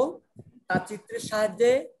পড়ব তার চিত্রের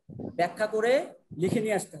সাহায্যে ব্যাখ্যা করে লিখে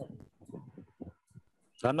নিয়ে আসতে হবে।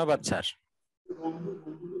 ধন্যবাদ স্যার।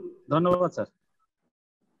 ধন্যবাদ স্যার।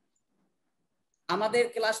 আমাদের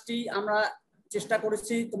ক্লাসটি আমরা চেষ্টা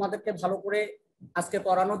করেছি তোমাদেরকে ভালো করে আজকে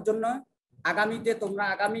পড়ানোর জন্য। আগামীতে তোমরা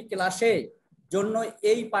আগামী ক্লাসে জন্য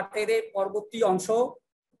এই পাঠের পরবর্তী অংশ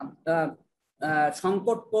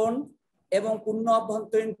সংকট কোণ এবং পূর্ণ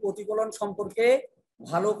অভ্যন্তরীণ প্রতিফলন সম্পর্কে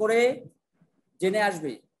ভালো করে জেনে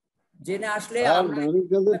আসবে। জেনে আসলে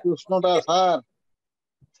প্রশ্নটা স্যার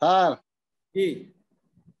স্যার কি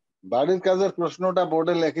বাড়ির কাজের প্রশ্নটা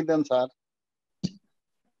বোর্ডে লিখে দেন স্যার।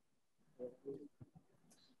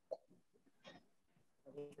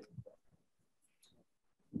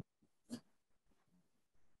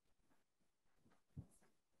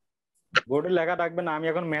 বোর্ডে লেখা রাখবেন না, আমি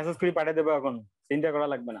এখন মেসেজ করে পাঠিয়ে দেবো, এখন চিন্তা করা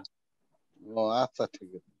লাগবে না। ও আচ্ছা ঠিক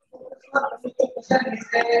আছে।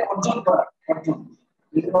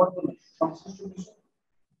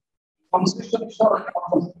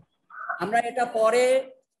 আমরা এটা পরে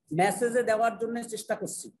মেসেজে দেওয়ার জন্য চেষ্টা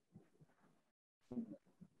করছি।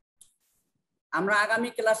 আমরা আগামী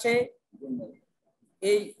ক্লাসে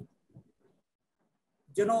এই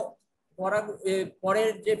যেন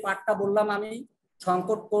পরের যে পাঠটা বললাম আমি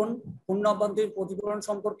সংকট কোণ, পূর্ণ অভ্যন্তরীণ প্রতিফলন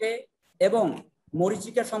সম্পর্কে এবং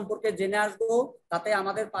মরীচিকা সম্পর্কে জেনে আসবো, তাতে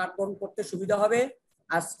আমাদের পাঠ গ্রহণ করতে সুবিধা হবে।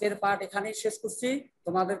 আজকের পাঠ এখানেই শেষ করছি।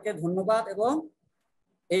 তোমাদেরকে ধন্যবাদ এবং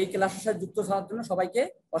এই ক্লাসের সাথে যুক্ত হওয়ার জন্য সবাইকে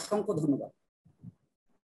অসংখ্য ধন্যবাদ।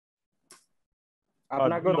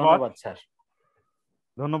 আপনাকেও ধন্যবাদ স্যার।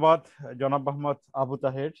 ধন্যবাদ জনাব মোহাম্মদ আবু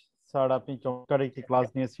তাহের স্যার, আপনি চমৎকার একটি ক্লাস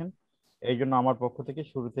নিয়েছেন। এই জন্য আমার পক্ষ থেকে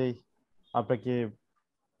শুরুতেই আপনাকে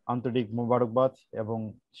আন্তরিক মোবারকবাদ এবং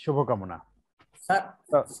শুভকামনা। স্যার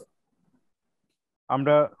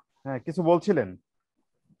আমরা কিছু বলছিলেন?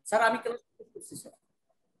 স্যার আমি ক্লাস শেষ করছি স্যার।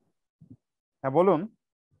 হ্যাঁ বলুন।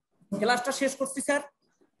 ক্লাসটা শেষ করছি স্যার।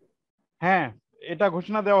 হ্যাঁ, এটা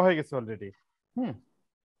ঘোষণা দেওয়া হয়ে গেছে অলরেডি।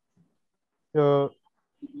 তো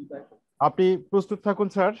আপনি প্রস্তুত থাকুন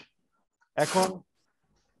স্যার। এখন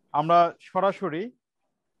আমরা সরাসরি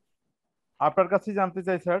আপনার কাছে জানতে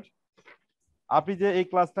চাই স্যার, আপনি যে এই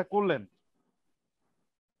ক্লাসটা করলেন,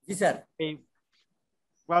 জি স্যার, এই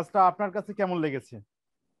ক্লাসটা আপনার কাছে কেমন লেগেছে?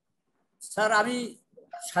 স্যার আমি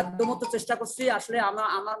সাধ্যমতো চেষ্টা করছি। আসলে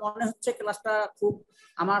আমার মনে হচ্ছে ক্লাসটা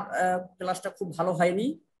খুব ভালো হয়নি।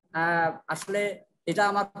 আসলে এটা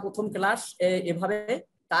আমার প্রথম ক্লাস এভাবে,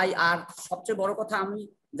 তাই। আর সবচেয়ে বড় কথা, আমি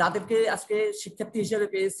যাদেরকে আজকে শিক্ষার্থী হিসেবে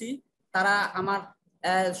পেয়েছি তারা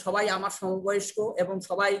সবাই আমার সমবয়স্ক এবং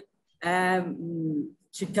সবাই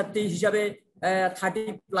শিক্ষার্থী হিসাবে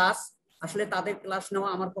 30+। আসলে তাদের ক্লাস নেওয়া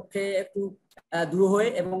আমার পক্ষে একটু দুরূহ হয়ে,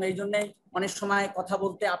 এবং এই জন্য অনেক সময় কথা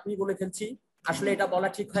বলতে আপনি বলে ফেলছি। আসলে এটা বলা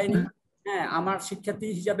ঠিক হয়নি। হ্যাঁ, আমার শিক্ষার্থী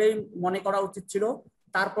হিসাবেই মনে করা উচিত ছিল।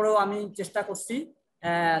 তারপরেও আমি চেষ্টা করছি।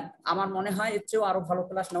 আমার মনে হয় এর চেয়েও আরো ভালো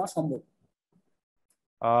ক্লাস নেওয়া সম্ভব।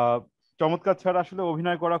 চমৎকার স্যার। আসলে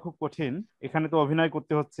অভিনয় করা খুব কঠিন। এখানে তো অভিনয়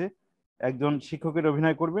করতে হচ্ছে, একজন শিক্ষকের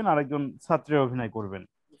অভিনয় করবেন আর একজন ছাত্রের অভিনয় করবেন।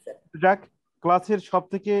 যাক, ক্লাসের সব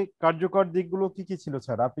থেকে কার্যকর দিকগুলো কি কি ছিল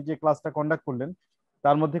স্যার? আপনি যে ক্লাসটা কন্ডাক্ট করলেন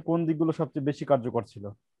তার মধ্যে কোন দিকগুলো সবচেয়ে বেশি কার্যকর ছিল?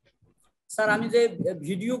 স্যার আমি যে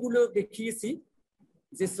ভিডিওগুলো দেখিয়েছি,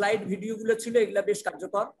 যে স্লাইড ভিডিওগুলো ছিল, এগুলা বেশ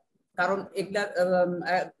কার্যকর। কারণ এগুলা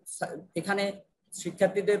এখানে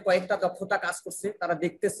শিক্ষার্থীদের কয়েকটা দক্ষতা কাজ করছে, তারা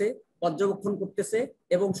দেখতেছে, পর্যবেক্ষণ করতেছে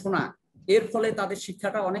এবং শোনা। এর ফলে তাদের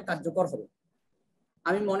শিক্ষাটা অনেক কার্যকর হবে।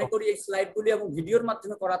 আমি মনে করি এই স্লাইডগুলি এবং ভিডিওর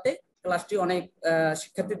মাধ্যমে করাতে ক্লাসটি অনেক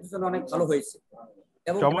শিক্ষার্থীদের জন্য অনেক ভালো হয়েছে।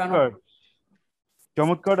 এবং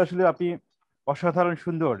চমৎকার। আসলে আপনি অসাধারণ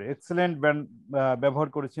সুন্দর এক্সেলেন্ট ব্যবহার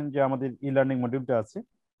করেছেন। যে আমাদের ই লার্নিং মডিউলটা আছে,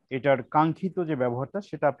 এটার কাঙ্ক্ষিত যে ব্যবহারটা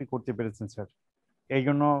সেটা আপনি করতে পেরেছেন স্যার। এই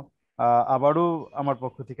জন্য আবারও আমার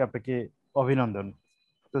পক্ষ থেকে আপনাকে অভিনন্দন।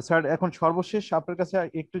 তো স্যার, এখন সর্বশেষ আপনার কাছে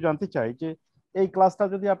একটু জানতে চাই যে এই ক্লাসটা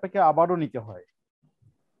যদি আপনাকে আবারও নিতে হয়,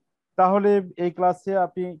 তাহলে এই ক্লাসে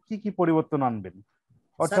আপনি কি কি পরিবর্তন আনবেন,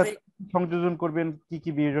 অর্থাৎ সংযোজন করবেন, কি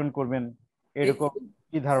কি বিয়োজন করবেন, এরকম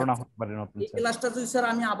কি ধারণা হতে পারে নতুন? এই ক্লাসটা যদি স্যার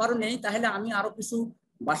আমি আবারও নেই, তাহলে আমি আরো কিছু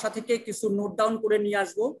বাসা থেকে কিছু নোট ডাউন করে নিয়ে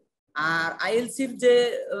আসবো। আর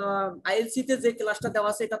আইএলসিতে যে ক্লাসটা দেওয়া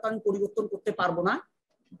আছে এটা তো আমি পরিবর্তন করতে পারবো না।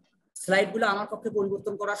 স্লাইডগুলো আমার পক্ষে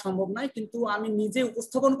পরিবর্তন করা সম্ভব নয়, কিন্তু আমি নিজে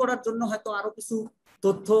উপস্থাপন করার জন্য হয়তো আরো কিছু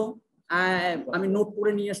তথ্য আমি নোট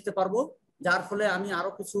করে নিয়ে আসতে পারবো, যার ফলে আমি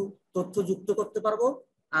আরো কিছু তথ্য যুক্ত করতে পারবো।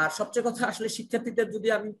 আর সবচেয়ে কথা, আসলে শিক্ষার্থীদের যদি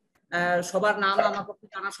আমি সবার নাম আমার পক্ষে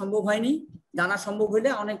জানা সম্ভব হয়নি, জানা সম্ভব হইলে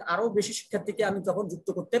আরো বেশি শিক্ষার্থীকে আমি তখন যুক্ত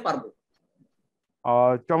করতে পারবো।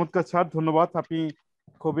 চমৎকার স্যার, ধন্যবাদ। আপনি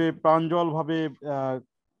খুবই প্রাঞ্জল ভাবে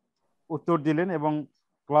উত্তর দিলেন এবং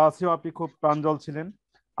ক্লাসেও আপনি খুব প্রাঞ্জল ছিলেন।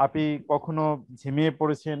 আপনি কখনো ঝিমিয়ে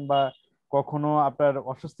পড়েছেন বা কখনো আপনার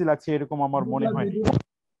অস্বস্তি লাগছে এরকম আমার মনে হয়নি।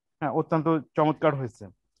 হ্যাঁ, অত্যন্ত চমৎকার হয়েছে।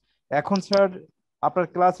 এখন স্যার আপনার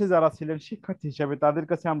ক্লাসে যারা ছিলেন শিক্ষার্থী হিসেবে তাদের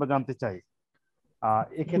কাছে আমরা জানতে চাই,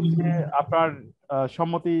 এক্ষেত্রে আপনার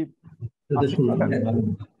সম্মতি আছে কিনা?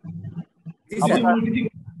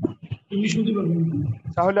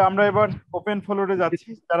 তাহলে আমরা এবার ওপেন ফ্লোরে যাচ্ছি।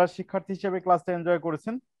 যারা শিক্ষার্থী হিসেবে ক্লাসটা এনজয়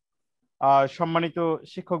করেছেন, সম্মানিত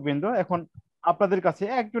শিক্ষকবৃন্দ, এখন আপনাদের কাছে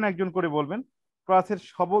একজন একজন করে বলবেন, ক্লাসের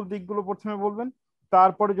সবল দিকগুলো প্রথমে বলবেন,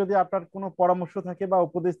 তারপরে যদি আপনার কোনো পরামর্শ থাকে বা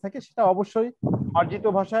উপদেশ থাকে সেটা অবশ্যই মার্জিত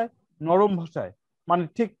ভাষায়, নরম ভাষায়, মানে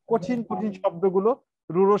ঠিক কঠিন কঠিন শব্দগুলো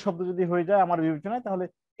রূঢ় শব্দ যদি হয়ে যায় আমার বিবেচনায়, তাহলে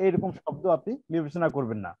এইরকম শব্দ আপনি বিবেচনা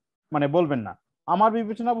করবেন না, মানে বলবেন না। আমার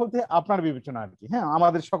বিবেচনা বলতে আপনার বিবেচনা আর কি, হ্যাঁ,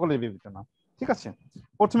 আমাদের সকলের বিবেচনা। ঠিক আছে,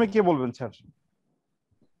 প্রথমে কে বলবেন স্যার?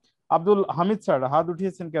 আব্দুল হামিদ স্যার হাত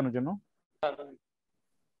উঠিয়েছেন কেন যেন?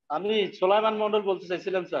 আমি সোলাইমান মন্ডল বলতে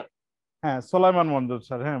চাইছিলাম স্যার। হ্যাঁ, সোলাইমান মন্ডল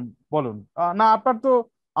স্যার, হ্যাঁ বলুন। না, আপনার তো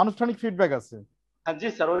আনুষ্ঠানিক ফিডব্যাক আছে। হ্যাঁ জি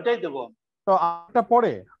স্যার, ওইটাই দেবো। তো একটা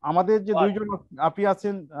পরে আমাদের যে দুইজন আপি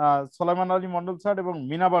আছেন, সোলাইমান আলী মন্ডল স্যার এবং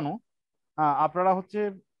মিনা বানু, আপনারা হচ্ছে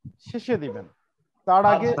শেষে দিবেন। তার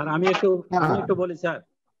আগে স্যার আমি একটু বলি স্যার।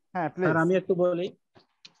 হ্যাঁ স্যার আমি একটু বলি।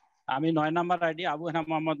 আমি 9 নম্বর আইডি আবু হেনা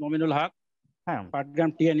মোহাম্মদ মমিনুল হক, হ্যাঁ, Patgram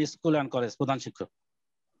TN school and college প্রধান শিক্ষক।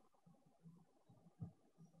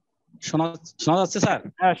 শোনা যাচ্ছে স্যার?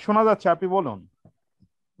 হ্যাঁ শোনা যাচ্ছে, আপনি বলুন।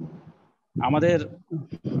 আমাদের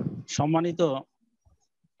সম্মানিত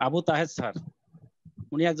আবু তাহের স্যার,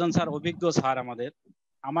 উনি একজন স্যার অভিজ্ঞ স্যার।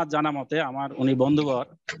 আমার জানা মতে উনি বন্ধুবর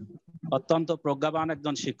অত্যন্ত প্রজ্ঞাবান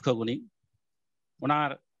একজন শিক্ষক।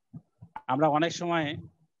 আমরা অনেক সময়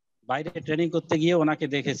বাইরে ট্রেনিং করতে গিয়ে ওনাকে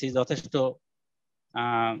দেখেছি, যথেষ্ট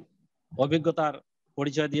অভিজ্ঞতার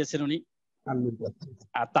পরিচয় দিয়েছেন উনি।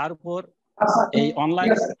 আর তার উপর এই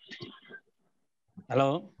অনলাইন, হ্যালো,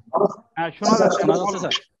 হ্যাঁ শোনা যাচ্ছে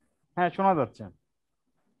স্যার? হ্যাঁ শোনা যাচ্ছে।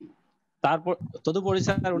 তারপর তদুপরি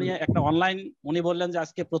স্যার উনি একটা অনলাইন, উনি বললেন যে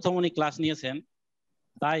আজকে প্রথম উনি ক্লাস নিয়েছেন,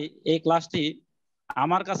 তাই এই ক্লাসটি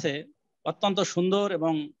আমার কাছে অত্যন্ত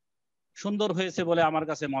সুন্দর হয়েছে বলে আমার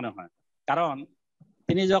কাছে মনে হয়। কারণ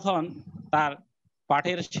তিনি যখন তার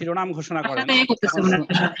পাঠের শিরোনাম ঘোষণা করেন,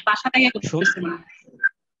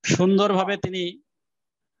 সুন্দরভাবে তিনি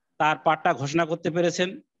তার পাঠটা ঘোষণা করতে পেরেছেন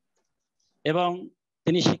এবং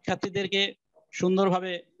তিনি শিক্ষার্থীদেরকে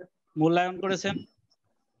সুন্দরভাবে মূল্যায়ন করেছেন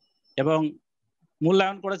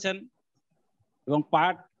এবং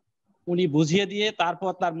পাঠ উনি বুঝিয়ে দিয়ে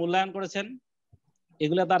তারপর তার মূল্যায়ন করেছেন।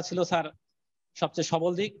 এগুলো তার ছিল স্যার সবচেয়ে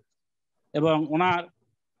সবল দিক, এবং ওনার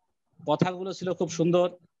কথাগুলো ছিল খুব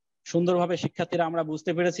সুন্দরভাবে শিক্ষার্থীরা আমরা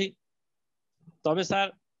বুঝতে পেরেছি। তবে স্যার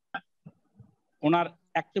ওনার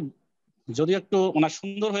যদিও একটু ওনার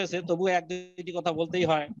সুন্দর হয়েছে, তবুও এক দুইটি কথা বলতেই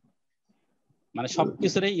হয়। মানে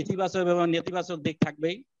সবকিছুরই ইতিবাচক এবং নেতিবাচক দিক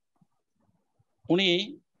থাকবেই। উনি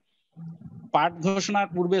পাঠ ঘোষণার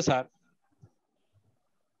পূর্বে স্যার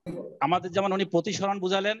আমাদের যেমন উনি প্রতিসরণ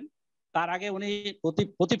বুঝালেন, তার আগে উনি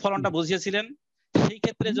প্রতিফলনটা বুঝিয়েছিলেন। সেই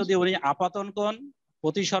ক্ষেত্রে যদি উনি আপাতন কোণ,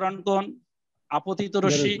 প্রতিসরণ কোণ, আপতিত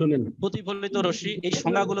রশ্মি, প্রতিফলিত রশ্মি, এই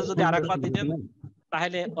সংজ্ঞাগুলো যদি আরেকবার দিতেন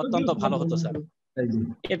তাহলে অত্যন্ত ভালো হতো স্যার।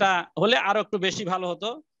 এটা হলে আরো একটু বেশি ভালো হতো,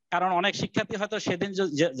 কারণ অনেক শিক্ষার্থী হয়তো সেদিন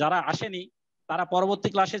যারা আসেনি তারা পরবর্তী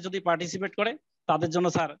ক্লাসে যদি পার্টিসিপেট করে তাদের জন্য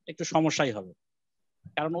স্যার একটু সমস্যাই হবে।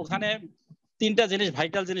 কারণ ওখানে তিনটা জিনিস,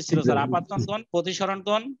 ভাইটাল জিনিস ছিল স্যার: আপাতন কোণ, প্রতিসরণ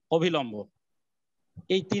কোণ, অভিলম্ব।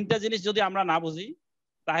 এই তিনটা জিনিস যদি আমরা না বুঝি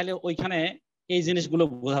তাহলে ওইখানে এই জিনিসগুলো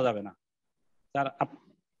বোঝা যাবে না।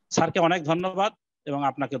 স্যারকে অনেক ধন্যবাদ এবং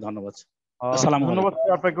আপনাকে ধন্যবাদ। ধন্যবাদ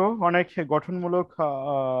আপনাকেও, অনেক গঠনমূলক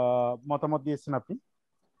মতামত দিয়েছেন আপনি।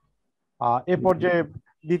 এ পর্যায়ে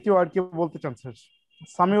দ্বিতীয় আর কি বলতে চান sir?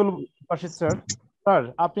 Samiul Bashir sir. Sir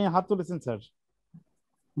আপনি হাত তুলেছেন স্যার।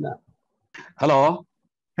 হ্যালো,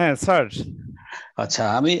 হ্যাঁ স্যার। আচ্ছা,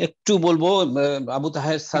 আমি একটু বলবো আবু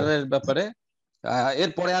তাহের স্যারের ব্যাপারে।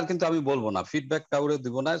 এরপরে আর কিন্তু আমি বলবো না, ফিডব্যাক কাউরে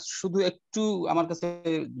দিব না, শুধু একটু আমার কাছে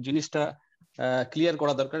জিনিসটা ক্লিয়ার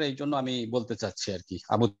করা দরকার, এই জন্য আমি বলতে চাচ্ছি আর কি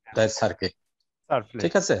আবু তাহের স্যারকে।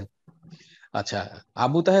 ঠিক আছে? আচ্ছা,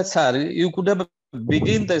 Abu Taher sir, you could have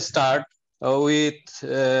begin the start with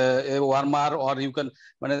warmer or you can,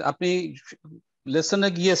 মানে আপনি লেসনে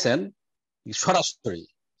গিয়েছেন সরাসরি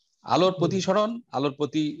আলোর প্রতিসরণ, আলোর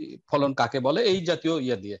প্রতিফলন কাকে বলে, এই জাতীয়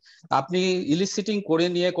ইয়ে দিয়ে। আপনি ইলিসিটিং করে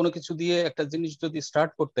নিয়ে কোনো কিছু দিয়ে একটা জিনিস যদি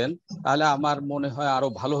স্টার্ট করতেন তাহলে আমার মনে হয় আরো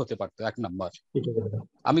ভালো হতে পারতো। 1 নাম্বার,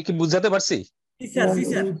 আমি কি বুঝাতে পারছি?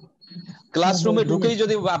 ক্লাসরুমে ঢুকেই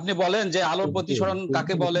যদি আপনি বলেন যে আলোর প্রতিসরণ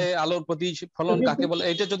কাকে বলে, আলোর প্রতিফলন কাকে বলে,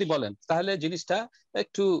 এটা যদি বলেন তাহলে জিনিসটা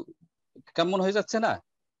একটু কেমন হয়ে যাচ্ছে না?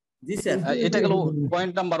 এটা গেল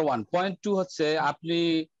পয়েন্ট নাম্বার 1। পয়েন্ট 2 হচ্ছে আপনি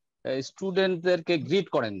স্টুডেন্টদেরকে গ্রিড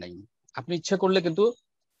করেন নাই। আপনি ইচ্ছে করলে কিন্তু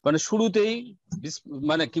মানে শুরুতেই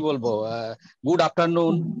মানে কি বলবো গুড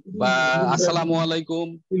আফটারনুন বা আসসালামু আলাইকুম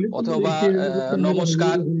অথবা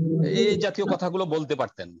নমস্কার এই জাতীয় কথাগুলো বলতে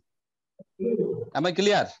পারতেন। am I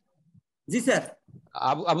clear? G sir.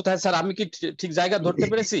 Abu Taher sir আমি কি ঠিক জায়গা ধরতে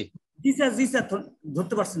পেরেছি? জি স্যার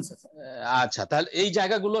ধরতে পারছেন স্যার। আচ্ছা, তাহলে এই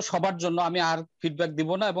জায়গাগুলো সবার জন্য আমি আর ফিডব্যাক দিব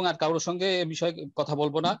না এবং আর কারোর সঙ্গে এই বিষয়ে কথা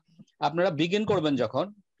বলবো না। আপনারা বিগিন করবেন যখন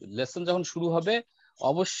লেসন যখন শুরু হবে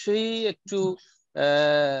অবশ্যই একটু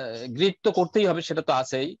গ্রিড তো করতেই হবে, সেটা তো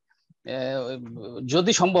আছেই।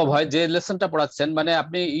 যদি সম্ভব হয় যে লেসনটা পড়াচ্ছেন মানে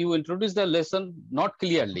আপনি you introduce the lesson not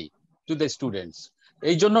clearly to the students.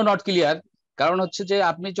 এই জন্য নট ক্লিয়ার কারণ হচ্ছে যে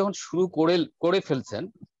আপনি যখন শুরু করে ফেলছেন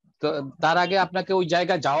তো তার আগে আপনাকে ওই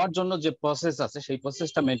জায়গায় যাওয়ার জন্য যে প্রসেস আছে সেই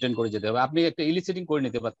প্রসেসটা মেনটেন করে যেতে হবে। আপনি একটা ইলিসিটিং করে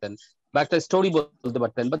নিতে পারতেন বা একটা স্টোরি বলতে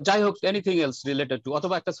পারতেন বা যাই হোক এনিথিং এলস রিলেটেড টু,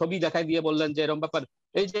 অথবা একটা ছবি দেখাই দিয়ে বললেন যে এরকম ব্যাপার,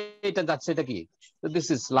 এই যে এটা যাচ্ছে এটা কি, দিস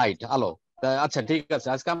ইজ লাইট, আলো। আচ্ছা ঠিক আছে,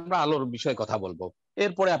 আজকে আমরা আলোর বিষয়ে কথা বলবো।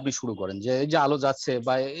 এরপরে আপনি শুরু করেন যে এই যে আলো যাচ্ছে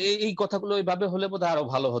বা এই কথাগুলো এইভাবে হলে বোধহয় আরো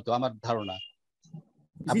ভালো হতো আমার ধারণা।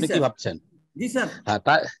 আপনি কি ভাবছেন? জি স্যার। হ্যাঁ,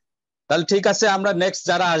 তাহলে ঠিক আছে, আমরা নেক্সট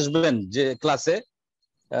যারা আসবেন যে ক্লাসে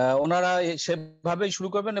ওনারা সেভাবেই শুরু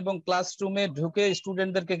করবেন এবং ক্লাসরুমে ঢুকে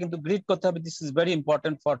স্টুডেন্টদেরকে কিন্তু গ্রিট করতে হবে। This is very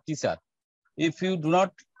important for teacher. If you do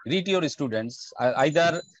not grit your students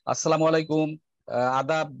either আসসালামু আলাইকুম,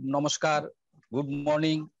 আদাব, নমস্কার, গুড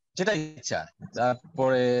মর্নিং, যেটা ইচ্ছা,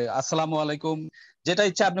 তারপরে আসসালামু আলাইকুম, যেটা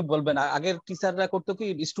ইচ্ছা আপনি বলবেন। আগের টিচাররা করতো কি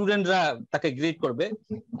স্টুডেন্টরা তাকে গ্রিট করবে,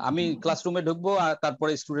 আমি ক্লাসরুমে ঢুকবো আর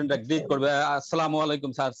তারপরে স্টুডেন্টরা গ্রিট করবে আসসালামু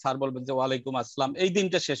আলাইকুম স্যার, স্যার বলবেন যে ওয়ালাইকুম আসসালাম। এই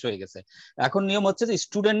দিনটা শেষ হয়ে গেছে। এখন নিয়ম হচ্ছে যে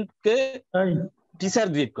স্টুডেন্টকে টিচার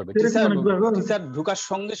গ্রিট করবে। টিচার ঢোকার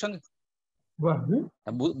সঙ্গে সঙ্গে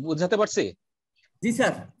বুঝাতে পারছি? জি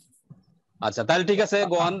স্যার। আচ্ছা তাহলে ঠিক আছে,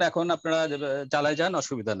 গোয়ান এখন আপনারা চালাই যান,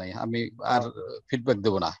 অসুবিধা নাই, আমি আর ফিডব্যাক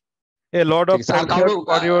দেব না। A lot of thanks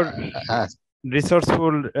for your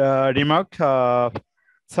resourceful remark.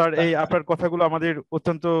 Sir এই আপনার কথাগুলো আমাদের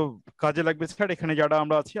অত্যন্ত কাজে লাগবে স্যার। এখানে যারা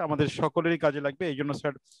আমরা আছি আমাদের সকলেরই কাজে লাগবে, এই জন্য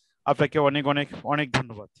স্যার আপনাকে অনেক অনেক অনেক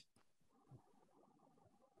ধন্যবাদ।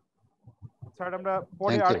 স্যার আমরা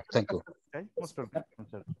পরে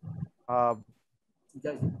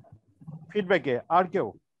ফিডব্যাকে আর কেউ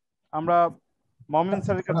আমরা মোহাম্মদ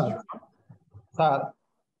স্যারের কাছে স্যার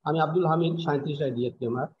আমি আব্দুল হামিদ 37 আইডিএসটি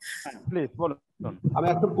আমার। প্লিজ বলুন। আমি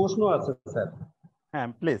একটা প্রশ্ন আছে স্যার। হ্যাঁ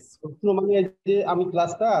প্লিজ। প্রশ্ন মানে যে আমি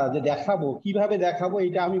ক্লাসটা যে দেখাবো কিভাবে দেখাবো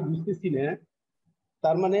এটা আমি বুঝতেছি না।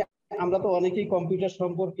 তার মানে আমরা তো অনেকেই কম্পিউটার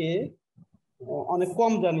সম্পর্কে অনেক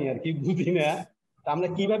কম জানি আর কি, বুঝি না। আমরা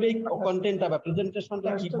কিভাবে এই কন্টেন্টটা বা প্রেজেন্টেশনটা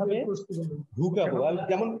কিভাবে ঢুকাবো,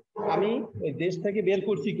 যেমন আমি ওই দেশ থেকে বের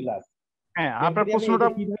করছি ক্লাস। হ্যাঁ আপনার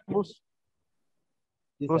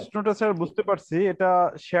প্রশ্নটা স্যার বুঝতে পারছি। এটা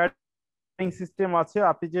শেয়ারিং সিস্টেম আছে,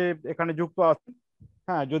 আপনি যে এখানে যুক্ত আছেন,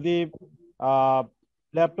 হ্যাঁ যদি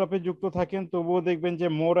ল্যাপটপে যুক্ত থাকেন তবুও দেখবেন যে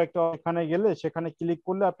মোর একটা এখানে গেলে সেখানে ক্লিক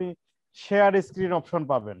করলে আপনি শেয়ার স্ক্রিন অপশন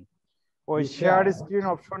পাবেন। ওই শেয়ার স্ক্রিন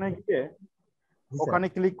অপশনে গিয়ে ওখানে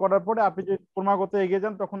ক্লিক করার পরে আপনি যদি ক্রমাগত এগিয়ে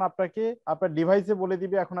যান তখন আপনাকে আপনার ডিভাইসে বলে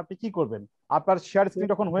দিবে এখন আপনি কি করবেন। আপনার শেয়ার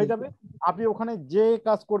স্ক্রিন তখন হয়ে যাবে, আপনি ওখানে যে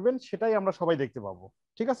কাজ করবেন সেটাই আমরা সবাই দেখতে পাবো।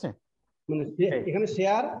 ঠিক আছে? মানে এখানে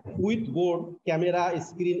share with board, camera,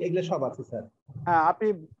 screen এগুলো সব আছে স্যার। হ্যাঁ আপনি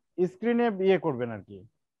স্ক্রিনে ইয়ে করবেন আর কি,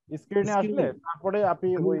 স্ক্রিনে আসলে তারপরে আপনি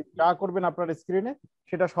ওই যা করবেন আপনার স্ক্রিনে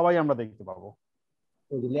সেটা সবাই আমরা দেখতে পাবো।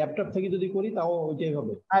 ওই ল্যাপটপ থেকে যদি করি তাও ওইটাই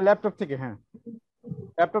হবে? হ্যাঁ ল্যাপটপ থেকে, হ্যাঁ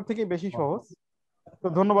ল্যাপটপ থেকে বেশি সহজ। তো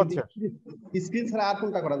ধন্যবাদ স্যার। স্ক্রিন ছাড়া আর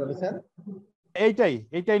কোনটা করা যাবে স্যার?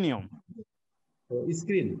 এইটাই নিয়ম।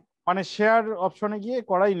 স্ক্রিন মানে শেয়ার অপশনে গিয়ে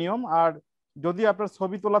করাই নিয়ম। আর যদি আপনার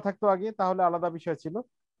ছবি তোলা থাকতো আগে তাহলে আলাদা বিষয় ছিল,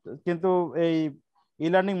 কিন্তু এই ই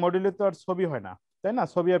লার্নিং মডিউলে তো আর ছবি হয় না, তাই না?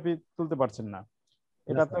 ছবি আপনি তুলতে পারছেন না,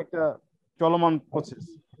 এটা তো একটা চলমান প্রসেস।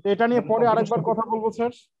 এটা নিয়ে পরে আরেকবার কথা বলবো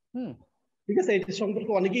স্যার। ঠিক আছে, এটা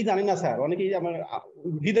সম্পর্কে অনেকেই জানি না স্যার, অনেকেই আমার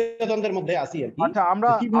দ্বিধাদ্বন্দ্বের মধ্যে আছি আর কি। আচ্ছা আমরা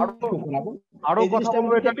আরো কথা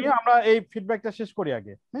বলবো এটা নিয়ে, আমরা এই ফিডব্যাকটা শেষ করি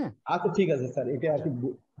আগে। হ্যাঁ আচ্ছা ঠিক আছে স্যার, এটা আর কি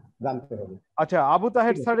জানতে হবে। আচ্ছা আবু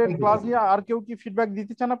তাহের স্যারের ক্লাস নিয়ে আর কেউ কি ফিডব্যাক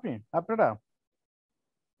দিতে চান আপনারা?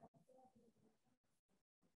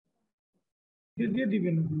 দিয়ে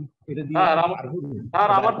দিবেন। এটা দিয়ে স্যার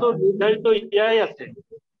আমার তো নির্ধারিত ইয়াই আছে।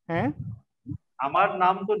 হ্যাঁ আমার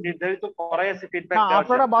নাম তো নির্ধারিত করাই আছে ফিডব্যাক দেওয়ার।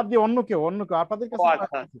 আপনারা বাদ দিয়ে অন্য কেউ আপনাদের কাছে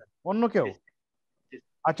অন্য কেউ?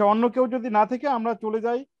 আচ্ছা অন্য কেউ যদি না থেকে আমরা চলে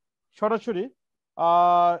যাই সরাসরি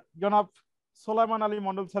জনাব সোলাইমান আলী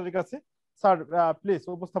মন্ডল স্যারের কাছে। স্যার প্লিজ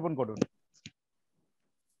উপস্থাপন করুন।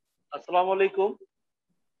 আসসালামু আলাইকুম।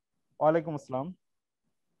 ওয়ালাইকুম আসসালাম।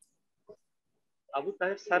 আবু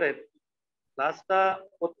তাহের স্যারের ক্লাসটা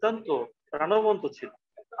অত্যন্ত প্রাণবন্ত ছিল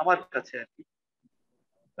আমার কাছে আর কি।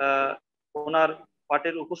 ওনার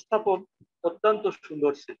পাঠের উপস্থাপন অত্যন্ত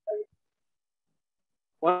সুন্দর ছিল।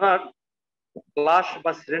 ওনার ক্লাস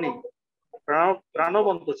বা শ্রেণী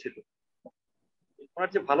প্রাণবন্ত ছিল। ওনার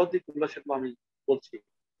যে ভালো দিকগুলো সেগুলো আমি বলছি।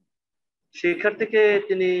 শিক্ষার্থীকে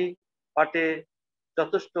তিনি পাঠে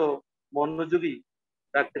যথেষ্ট মনোযোগী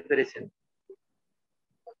রাখতে পেরেছেন।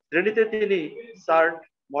 শ্রেণীতে তিনি চার্ট,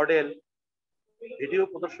 মডেল, ভিডিও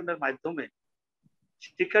প্রদর্শনের মাধ্যমে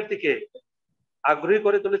শিক্ষার্থীকে আগ্রহী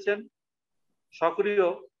করে তুলেছেন, সক্রিয়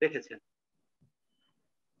রেখেছেন।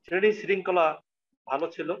 শ্রেণী শৃঙ্খলা ভালো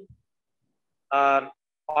ছিল আর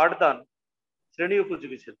পাঠদান শ্রেণী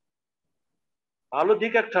উপযোগী ছিল। ভালো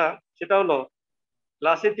দিক একটা, সেটা হলো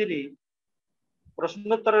ক্লাসে তিনি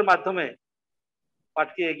প্রশ্নোত্তরের মাধ্যমে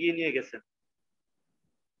পাঠকে এগিয়ে নিয়ে গেছেন।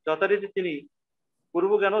 যথারীতি তিনি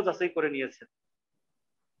পূর্ব জ্ঞানও যাচাই করে নিয়েছেন।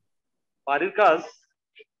 বাড়ির কাজ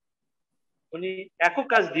উনি একক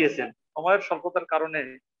কাজ দিয়েছেন, সময়ের স্বল্পতার কারণে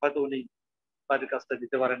হয়তো উনি বাড়ির কাজটা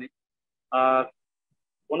দিতে পারেনি। আর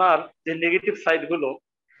ওনার যে নেগেটিভ সাইড গুলো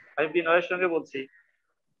আমি বিনয়ের সঙ্গে বলছি,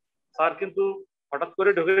 স্যার কিন্তু হঠাৎ করে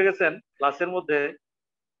ঢুকে গেছেন ক্লাসের মধ্যে,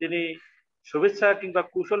 তিনি শুভেচ্ছা কিংবা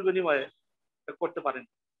কুশল বিনিময়ে করতে পারেন।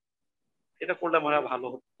 এটা করলে মনে হয় ভালো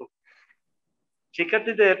হতো।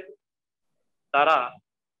 শিক্ষার্থীদের দ্বারা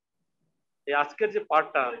এই আজকের যে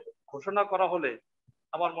পাঠটা ঘোষণা করা হলে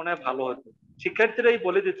আমার মনে হয় ভালো হতো। শিক্ষার্থীরাই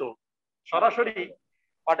বলে দিত, সরাসরি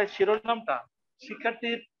পাঠের শিরোনামটা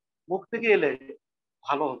শিক্ষার্থীর মুখ থেকে এলে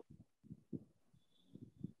ভালো হতো।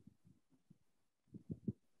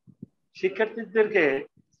 শিক্ষার্থীদেরকে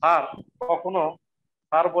স্যার কখনো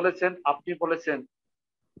স্যার বলেছেন, আপনি বলেছেন,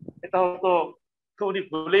 এটা হয়তো উনি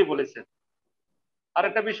ভুলেই বলেছেন। আর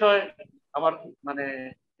একটা বিষয় আমার মানে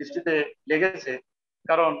দৃষ্টিতে লেগেছে,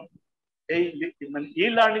 কারণ এই মানে ই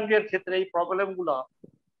লার্নিং এর ক্ষেত্রে এই প্রবলেম গুলো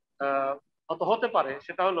হতে পারে,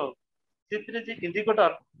 সেটা হলো চিত্রে যে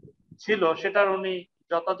ইন্ডিকেটর ছিল সেটার উনি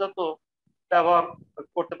যথাযথ ব্যবহার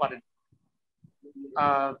করতে পারেন।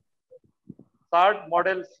 থার্ড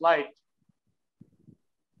মডেল স্লাইড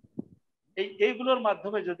এইগুলোর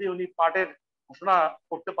মাধ্যমে যদি উনি পাঠের ঘোষণা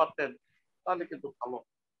করতে পারতেন তাহলে কিন্তু ভালো।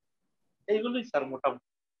 এইগুলোই স্যার মোটামুটি।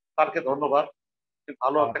 স্যারকে ধন্যবাদ,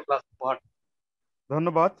 ভালো একটা ক্লাস পাঠ।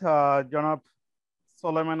 ধন্যবাদ জনাব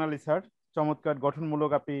সোলাইমান আলী স্যার, চমৎকার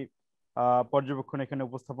গঠনমূলক আপনি পর্যবেক্ষণ এখানে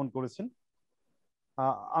উপস্থাপন করেছেন।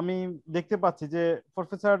 আমি দেখতে পাচ্ছি যে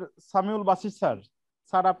প্রফেসর সামিউল বাসির স্যার,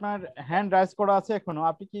 স্যার আপনার হ্যান্ড রাইজ করা আছে এখনো,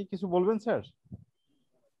 আপনি কি কিছু বলবেন স্যার?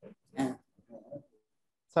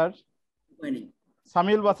 স্যার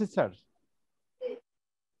সামিউল বাসির স্যার,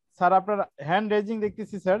 স্যার আপনার হ্যান্ড রেজিং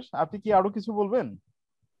দেখতেছি স্যার, আপনি কি আরো কিছু বলবেন?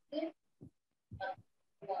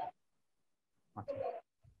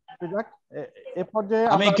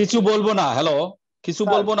 আমি কিছু বলবো না, হ্যালো কিছু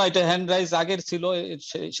বলবো না, এটা হ্যান্ড রাইজ আগের ছিল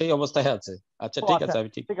সেই অবস্থায় আছে। আচ্ছা ঠিক আছে, আমি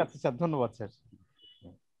ঠিক আছে স্যার, ধন্যবাদ স্যার।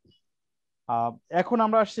 এখন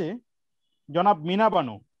আমরা আসছি জনাব মিনা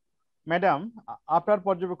বানু ম্যাডাম, আপনার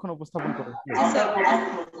পর্যবেক্ষণ উপস্থাপন করুন।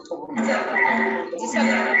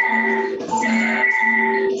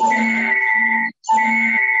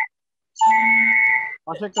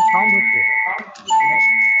 পাশে একটা সাউন্ড হচ্ছে।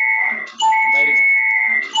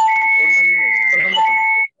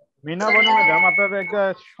 মিনা বানু ম্যাডাম, আপনার একটা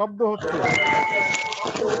শব্দ হচ্ছে।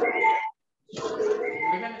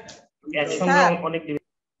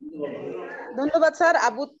 ধন্যবাদ স্যার।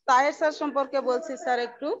 আবু তাহের স্যার সম্পর্কে বলছি স্যার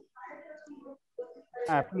একটু।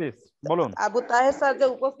 হ্যাঁ প্লিজ বলুন। আবু তাহের স্যার যে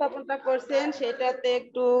উপস্থাপনটা করছেন সেটাতে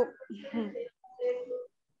একটু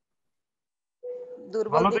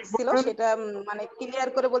দুর্বল দিক ছিল, সেটা মানে ক্লিয়ার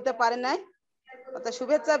করে বলতে পারে নাই। অর্থাৎ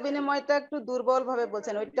শুভেচ্ছা বিনিময়টা একটু দুর্বল ভাবে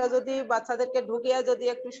বলছেন, ওইটা যদি বাচ্চাদেরকে ঢুকিয়ে যদি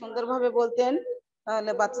একটু সুন্দরভাবে বলতেন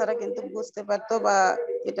তাহলে বাচ্চারা কিন্তু বুঝতে পারতো বা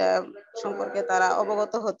এটা সম্পর্কে তারা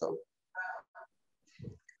অবগত হতো।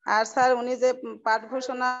 আর স্যার উনি যে পাঠ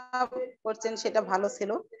ঘোষণা করছেন সেটা ভালো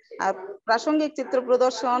ছিল, আর প্রাসঙ্গিক চিত্র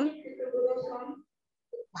প্রদর্শন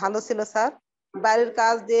ভালো ছিল স্যার। বাড়ির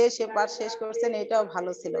কাজ দিয়ে সে পাঠ শেষ করছেন, এটাও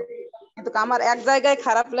ভালো ছিল। কিন্তু আমার এক জায়গায়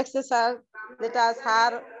খারাপ লাগছে স্যার, যেটা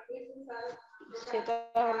স্যার সেটা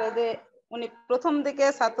হলো যে উনি প্রথম দিকে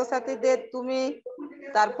ছাত্রছাত্রীদের তুমি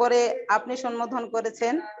তারপরে আপনি সম্বোধন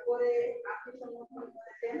করেছেন,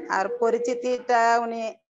 আর পরিচিতিটা উনি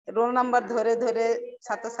রোল নাম্বার ধরে ধরে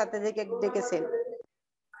ছাত্রছাত্রীদেরকে ডেকেছেন।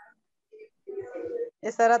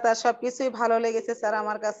 এছাড়া তার সবকিছুই ভালো লেগেছে স্যার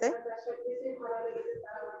আমার কাছে।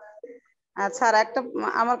 আর স্যার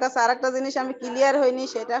আমার কাছে আরেকটা জিনিস আমি ক্লিয়ার হয়নি,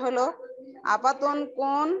 সেটা হলো আপাতন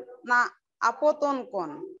কোণ না আপতন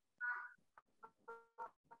কোণ,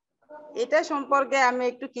 এটা সম্পর্কে আমি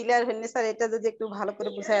একটু ক্লিয়ার হইনি স্যার। এটা যদি একটু ভালো করে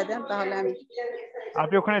বুঝাইয়া দেন তাহলে আমি।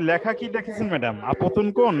 আপনি ওখানে লেখা কি দেখেছেন ম্যাডাম, আপতন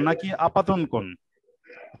কোণ নাকি আপাতন কোণ?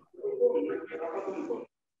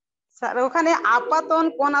 স্যার ওখানে আপাতন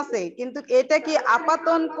কোণ আছে, কিন্তু এটা কি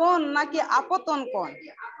আপাতন কোণ নাকি আপতন কোণ?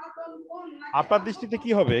 আপনার দৃষ্টিতে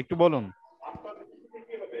কি হবে একটু বলুন।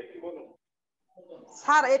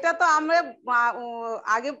 স্যার এটা তো আমরা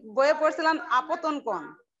আগে বইয়ে পড়ছিলাম আপতন কোণ,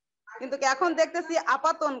 কিন্তু এখন দেখতেছি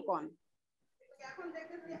আপাতন কোণ।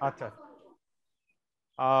 আচ্ছা,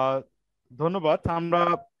 ধন্যবাদ। আমরা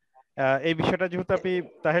এই বিষয়টা যেহেতু আপনি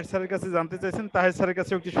তাহের স্যারের কাছে জানতে চাইছেন, তাহের স্যারের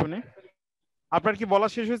কাছে একটু শুনি। আপনার কি বলা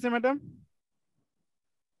শেষ হয়েছে ম্যাডাম?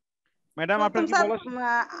 ম্যাডাম আপনার কি বলা,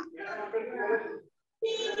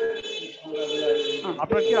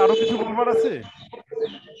 আপনার কি আরো কিছু বলবার আছে?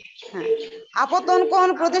 আপতন কোণ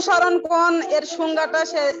প্রতিসরণ কোণ এর সংজ্ঞাটা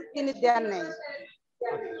তিনি দেন নাই।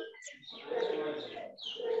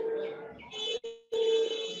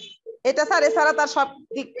 এটা স্যার, এছাড়া তার সব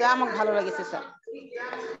দিকটা আমার ভালো লেগেছে স্যার।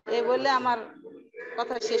 এই বললে আমার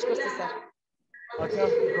কথা শেষ করছি স্যার। আচ্ছা,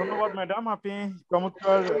 ধন্যবাদ ম্যাডাম, আপনি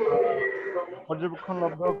চমৎকার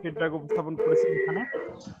পর্যবেক্ষণলব্ধ ফিডব্যাক উপস্থাপন করেছেন এখানে।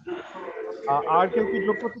 আর কেউ কি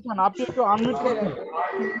যোগ করতে চান? আপনি একটু আনমিউট করে ফেলেন,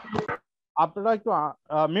 আপনারা একটু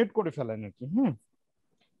মিউট করে ফেলেন আর কি।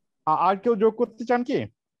 আর কেউ যোগ করতে চান কি?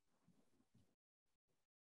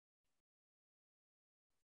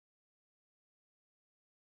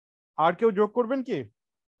 আর কেউ যোগ করবেন কি?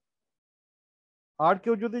 আর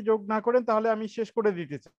কেউ যদি যোগ না করেন তাহলে আমি শেষ করে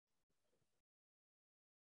দিতে চাই।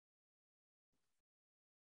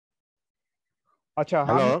 আচ্ছা,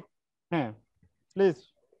 হ্যালো, হ্যাঁ প্লিজ।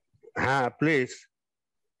 হ্যাঁ প্লিজ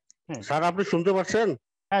স্যার, আপনি শুনতে পাচ্ছেন?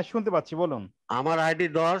 হ্যাঁ শুনতে পাচ্ছি, বলুন। আমার আইডি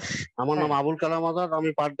 10, আমার নাম আবুল কালাম আজাদ, আমি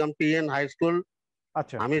পাটগ্রাম টিএন হাই স্কুল।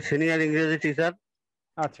 আচ্ছা, আমি সিনিয়র ইংরেজি টিচার।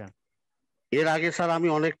 আচ্ছা, এর আগে স্যার আমি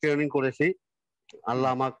অনেক ট্রেনিং করেছি, আল্লাহ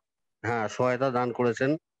আমাকে সহায়তা দান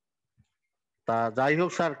করেছেন। তা যাই হোক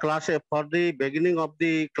স্যার, ক্লাসে for the beginning of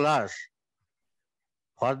the class,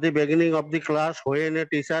 when a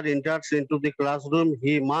teacher enters into the classroom,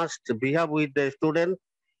 he must behave with the student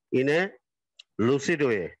in a lucid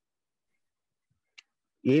way,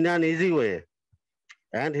 in an easy way,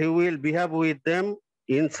 and he will behave with them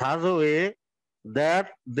in such a way that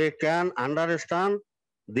they can understand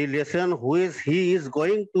the lesson which he is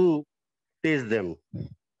going to teach them.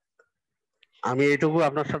 আমি এইটুকু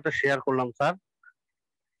আপনার সাথে share করলাম sir.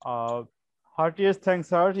 Heartiest thanks,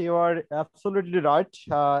 sir. You are absolutely right.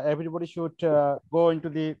 Everybody should go into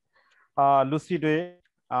the lucid way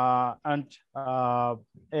and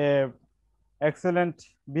a excellent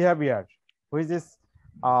behavior, which is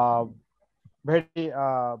very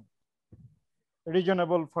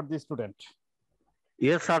reasonable for the student.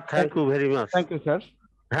 Yes, sir. Thank you very much. Thank you, sir.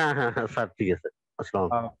 হ্যাঁ হ্যাঁ হ্যাঁ sir, ঠিক আছে। আসসালাম।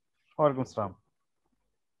 ওয়ালাইকুম আসসালাম।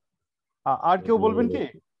 আর কেউ বলবেন কি?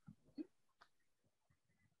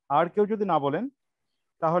 আর কেউ যদি না বলেন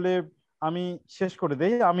তাহলে আমি শেষ করে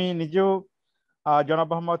দেই। আমি নিজেও জনাব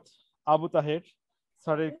মোহাম্মদ আবু তাহের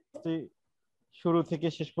স্যারের শুরু থেকে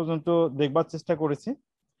শেষ পর্যন্ত দেখবার চেষ্টা করেছি।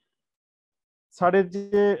 স্যারের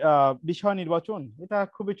যে বিষয় নির্বাচন, এটা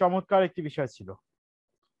খুবই চমৎকার একটি বিষয় ছিল,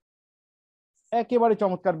 একেবারে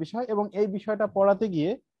চমৎকার বিষয়। এবং এই বিষয়টা পড়াতে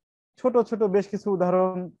গিয়ে ছোট ছোট বেশ কিছু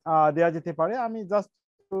উদাহরণ দেয়া যেতে পারে। আমি জাস্ট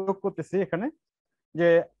যোগ করতেছি এখানে যে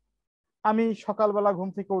আমি সকালবেলা ঘুম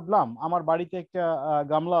থেকে উঠলাম, আমার বাড়িতে একটা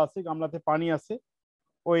গামলা আছে, গামলাতে পানি আছে,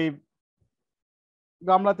 ওই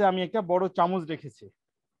গামলাতে আমি একটা বড় চামচ রেখেছি,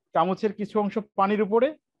 চামচের কিছু অংশ পানির উপরে,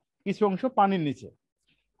 কিছু অংশ পানির নিচে।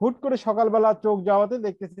 হুট করে সকালবেলা চোখ যাওয়াতে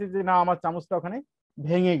দেখতেছি যে না, আমার চামচটা ওখানে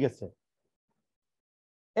ভেঙে গেছে।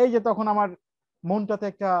 এই যে তখন আমার মনটাতে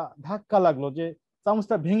একটা ধাক্কা লাগলো যে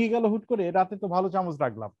চামচটা ভেঙে গেল হুট করে, রাতে তো ভালো চামচ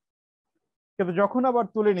রাখলাম। কিন্তু যখন আবার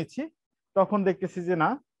তুলে নিচ্ছি তখন দেখতেছি যে না,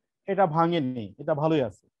 এটা ভাঙেনি, এটা ভালোই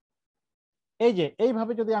আছে। এই যে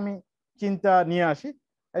এইভাবে যদি আমি চিন্তা নিয়ে আসি,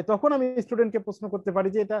 তখন আমি স্টুডেন্টকে প্রশ্ন করতে পারি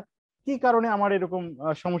যে এটা কি কারণে আমার এরকম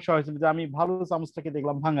সমস্যা হয়েছিল যে আমি ভালো চামচটাকে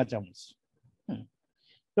দেখলাম ভাঙা চামচ।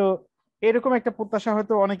 তো এরকম একটা প্রত্যাশা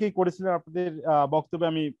হয়তো অনেকেই করেছিলেন, আপনাদের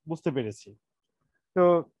বক্তব্যে আমি বুঝতে পেরেছি। তো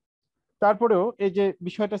তারপরেও এই যে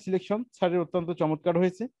বিষয়টা সিলেকশন স্যারের অত্যন্ত চমৎকার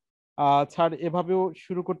হয়েছে। স্যার এভাবেও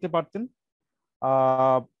শুরু করতে পারতেন।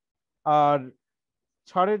 আর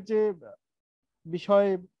স্যারের যে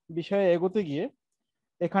বিষয়ে এগোতে গিয়ে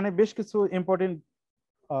এখানে বেশ কিছু ইম্পর্টেন্ট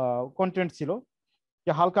কন্টেন্ট ছিল,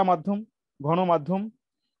 যে হালকা মাধ্যম, ঘন মাধ্যম,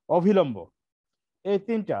 অবিলম্ব, এই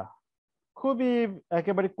তিনটা খুবই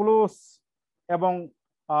একেবারে ক্লোজ এবং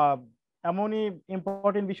এমনই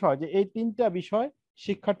ইম্পর্টেন্ট বিষয় যে এই তিনটা বিষয়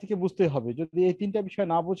শিক্ষার্থীকে বুঝতে হবে। যদি এই তিনটা বিষয়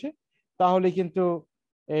না বোঝে তাহলে কিন্তু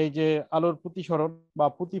এই যে আলোর প্রতিসরণ বা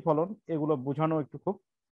প্রতিফলন, এগুলো বোঝানো একটু খুব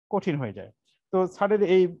কঠিন হয়ে যায়। তো স্যারের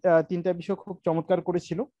এই তিনটা বিষয় খুব চমৎকার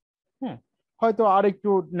করেছিল। হ্যাঁ, হয়তো আর একটু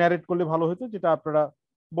ন্যারেট করলে ভালো হতো, যেটা আপনারা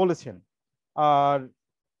বলেছেন। আর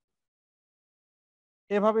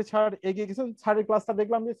এভাবে স্যার এগিয়ে গেছেন। স্যারের ক্লাসটা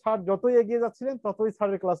দেখলাম যে স্যার যতই এগিয়ে যাচ্ছিলেন ততই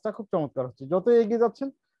স্যারের ক্লাসটা খুব চমৎকার হচ্ছে, যতই এগিয়ে যাচ্ছেন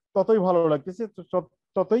ততই ভালো লাগতেছে,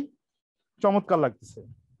 ততই চমৎকার লাগতেছে।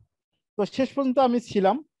 তো শেষ পর্যন্ত আমি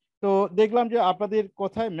ছিলাম, তো দেখলাম যে আপনাদের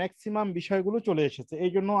কথায় ম্যাক্সিমাম বিষয়গুলো চলে এসেছে,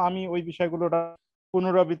 এই জন্য আমি ওই বিষয়গুলোটা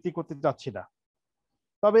পুনরাবৃত্তি করতে চাচ্ছি না।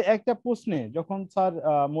 তবে একটা প্রশ্নে যখন স্যার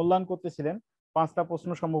মূল্যায়ন করতেছিলেন, 5টা প্রশ্ন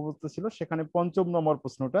সম্ভবত ছিল, সেখানে 5ম নম্বর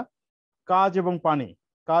প্রশ্নটা কাজ এবং পানি,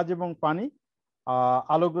 কাজ এবং পানি,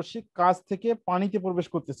 আলোক রশ্মি কাজ থেকে পানিতে প্রবেশ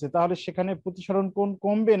করতেছে, তাহলে সেখানে প্রতিসরণ কোণ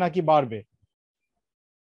কমবে নাকি বাড়বে?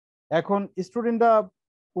 এখন স্টুডেন্টরা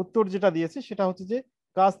উত্তর যেটা দিয়েছে সেটা হচ্ছে যে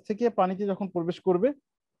কাজ থেকে পানিতে যখন প্রবেশ করবে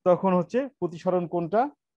তখন হচ্ছে প্রতিসরণ কোণটা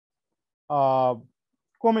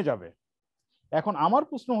কমে যাবে। এখন আমার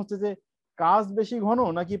প্রশ্ন হচ্ছে যে কাজ বেশি ঘন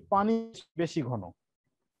নাকি পানি বেশি ঘন,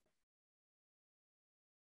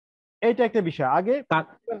 এইটা একটা বিষয়। আগে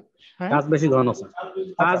কাজ বেশি ঘন স্যার,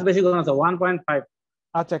 কাজ বেশি ঘন স্যার 1.5।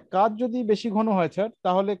 আচ্ছা, কাজ যদি বেশি ঘন হয় স্যার,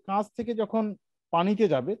 তাহলে কাজ থেকে যখন পানিতে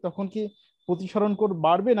যাবে তখন কি প্রতিসরণ কোণ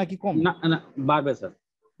বাড়বে নাকি কমবে? না বাড়বে স্যার,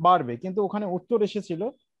 বাড়বে, কিন্তু ওখানে উত্তর এসেছিল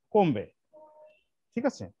কমবে। ঠিক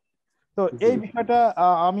আছে, তো এই বিষয়টা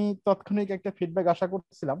আমি তাৎক্ষণিক একটা ফিডব্যাক আশা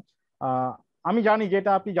করছিলাম। আমি জানি যে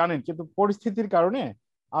এটা আপনি জানেন, কিন্তু পরিস্থিতির কারণে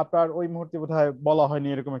আপনার ওই মুহূর্তে বোধহয় বলা হয়নি,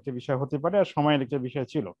 এরকম একটা বিষয় হতে পারে, আর সময়ের একটা বিষয়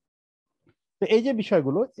ছিল। তো এই যে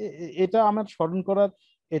বিষয়গুলো, এটা আমার স্মরণ করার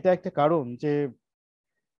এটা একটা কারণ যে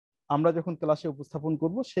আমরা যখন ক্লাসে উপস্থাপন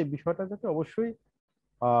করব সেই বিষয়টা যাতে অবশ্যই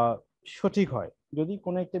সঠিক হয়। যদি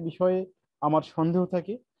কোনো একটা বিষয়ে আমার সন্দেহ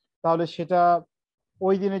থাকে তাহলে সেটা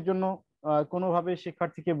ওই দিনের জন্য কোনোভাবে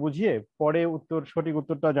শিক্ষার্থীকে বুঝিয়ে পরে সঠিক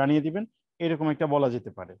উত্তরটা জানিয়ে দিবেন, এরকম একটা বলা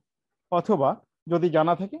যেতে পারে। অথবা যদি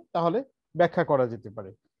জানা থাকে তাহলে ব্যাখ্যা করা যেতে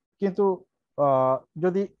পারে। কিন্তু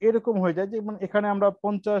যদি এরকম হয়ে যায় যে এখানে আমরা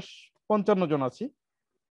 50-55 জন আছি,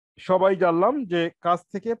 সবাই জানলাম যে কাজ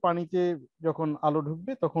থেকে পানিতে যখন আলো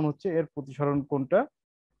ঢুকবে তখন হচ্ছে এর প্রতিসরণ কোণটা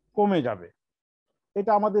কমে যাবে,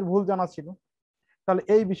 এটা আমাদের ভুল জানা ছিল। তাহলে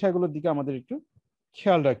এই বিষয়গুলোর দিকে আমাদের একটু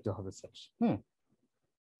খেয়াল রাখতে হবে স্যার।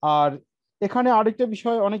 আর এখানে আরেকটা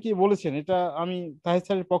বিষয় অনেকেই বলেছেন, এটা আমি তাহের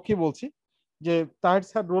স্যারের পক্ষে বলছি, যে তাহের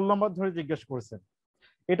স্যার রোল নাম্বার ধরে জিজ্ঞেস করেছেন।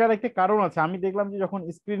 এটার একটা কারণ আছে, আমি দেখলাম যে যখন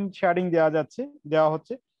স্ক্রিন শেয়ারিং দেওয়া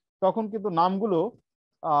হচ্ছে তখন কিন্তু নামগুলো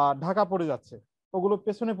ঢাকা পড়ে যাচ্ছে, ওগুলো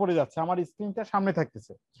পেছনে পড়ে যাচ্ছে, আমার স্ক্রিনটা সামনে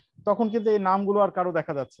থাকতেছে, তখন কিন্তু এই নামগুলো আর কারো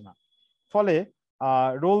দেখা যাচ্ছে না, ফলে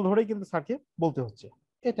রোল ধরেই কিন্তু স্যারকে বলতে হচ্ছে।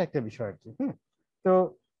 এটা একটা বিষয় আর কি। তো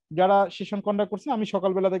যারা সেশন কন্ডাক্ট করছে, আমি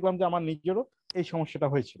সকালবেলা দেখলাম যে আমার নিজেরও এই সমস্যাটা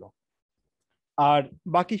হয়েছিল। আর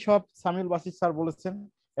বাকি সব সামিউল বাসির স্যার বলেছেন,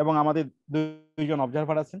 এবং আমাদের 2জন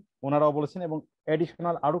অবজারভার আছেন ওনারাও বলেছেন, এবং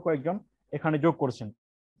এডিশনাল আরো কয়েকজন এখানে যোগ করেছেন।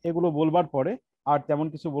 এগুলো বলবার পরে আর তেমন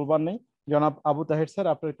কিছু বলবার নেই। জনাব আবু তাহের স্যার,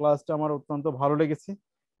 আপনার ক্লাসটা আমার অত্যন্ত ভালো লেগেছে,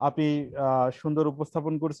 আপনি সুন্দর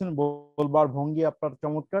উপস্থাপন করেছেন, বলবার ভঙ্গি আপনার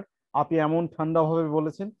চমৎকার, আপনি এমন ঠান্ডাভাবে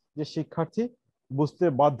বলেছেন যে শিক্ষার্থী বুঝতে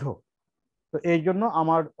বাধ্য। তো এই জন্য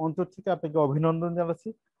আমার অন্তর থেকে আপনাকে অভিনন্দন জানাচ্ছি,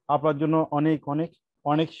 আপনার জন্য অনেক অনেক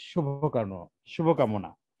অনেক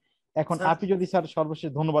শুভকামনা। এখন আপনি যদি স্যার সর্বশেষ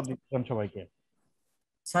ধন্যবাদ দিচ্ছেন সবাইকে।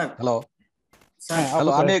 হ্যালো,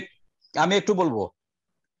 হ্যালো, আমি একটু বলবো।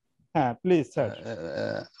 হ্যাঁ প্লিজ স্যার।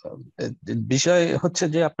 বিষয় হচ্ছে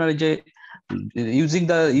যে আপনার যে using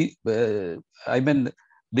the I mean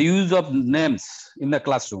the use of names in the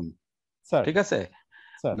classroom, ঠিক আছে,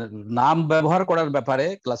 নাম ব্যবহার করার ব্যাপারে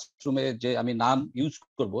ক্লাসরুমে যে আমি নাম ইউজ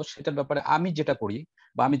করব সেটার ব্যাপারে আমি যেটা করি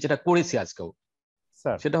বা আমি যেটা করেছি আজকেও,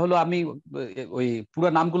 সেটা হলো আমি ওই পুরো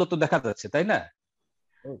নামগুলো তো দেখা যাচ্ছে তাই না,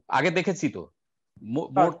 আগে দেখেছি তো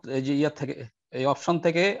মোট এই যে ইয়া থেকে এই অপশন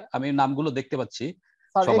থেকে আমি নামগুলো দেখতে পাচ্ছি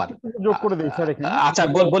সবার। আচ্ছা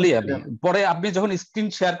বলি আমি, পরে আপনি যখন স্ক্রিন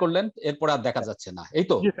শেয়ার করলেন এরপর আর দেখা যাচ্ছে না, এই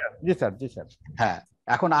তো? জি স্যার, জি স্যার। হ্যাঁ,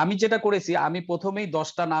 এখন আমি যেটা করেছি, আমি প্রথমেই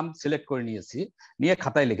 10টা নাম সিলেক্ট করে নিয়ে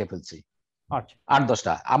খাতায় লিখে ফেলছি,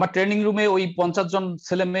 8-10টা। আমার ট্রেনিং রুমে ওই 50 জন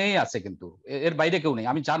ছেলে মেয়েই আছে, কিন্তু এর বাইরে কেউ নেই।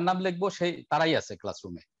 আমি যার নাম লিখবো তারাই আছে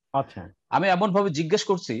ক্লাসরুমে। আচ্ছা, আমি এমন ভাবে জিজ্ঞেস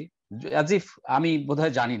করছি অ্যাজ ইফ আমি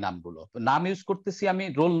বোধহয় জানি নামগুলো। নাম ইউজ করতেছি আমি,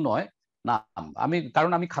 রোল নয়, নাম আমি,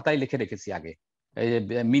 কারণ আমি খাতায় লিখে রেখেছি আগে। এই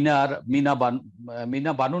মিনা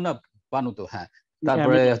বানু না বানু তো, হ্যাঁ,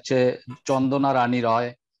 তারপরে হচ্ছে চন্দনা রানী রয়,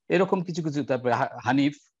 এরকম কিছু কিছু, তারপরে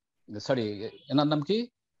হানিফ, সরি এনার নাম কি,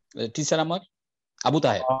 টিচার আমার আবু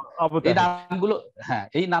তাহের, এই নামগুলো, হ্যাঁ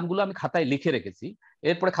এই নামগুলো আমি খাতায় লিখে রেখেছি।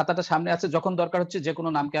 এরপরে খাতাটা সামনে আছে, যখন দরকার হচ্ছে যে কোনো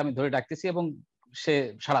নামকে আমি ধরে ডাকতেছি এবং সে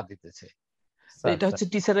সাড়া দিতেছে। এটা হচ্ছে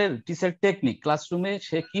টিচার টেকনিক, ক্লাসরুমে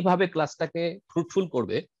সে কিভাবে ক্লাসটাকে ফ্রুটফুল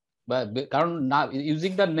করবে, কারণ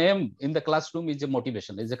using the name in the classroom is a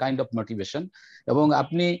motivation, is a kind of motivation. এবং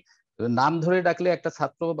আপনি নাম ধরে ডাকলে একটা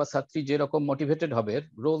ছাত্র বা ছাত্রী যেরকম মোটিভেটেড হবে,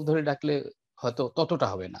 রোল ধরে ডাকলে হয়তো ততটা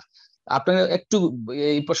হবে না। আপনার একটু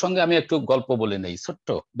এই প্রসঙ্গে আমি একটু গল্প বলে নেই, ছোট্ট,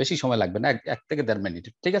 বেশি সময় লাগবে না, 1 থেকে 1.5 মিনিট,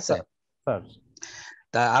 ঠিক আছে? স্যার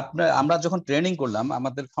তা আমরা যখন ট্রেনিং করলাম,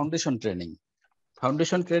 আমাদের ফাউন্ডেশন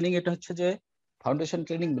ট্রেনিং এটা হচ্ছে যে ফাউন্ডেশন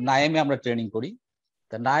ট্রেনিং নাইএমে আমরা ট্রেনিং করি।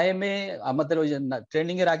 তা নাইএমে আমাদের ওই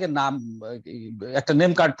ট্রেনিং এর আগে নাম, একটা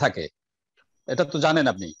নেম কার্ড থাকে, এটা তো জানেন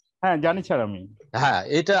আপনি? হ্যাঁ জানি স্যার আমি। হ্যাঁ,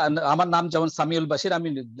 এটা আমার নাম যেমন সামিউল বাশির, আমি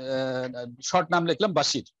শর্ট নাম লিখলাম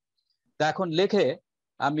বাশির। তা এখন লেখে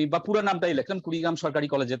আমি বা পুরো নামটাই লিখলাম কুড়িগ্রাম সরকারি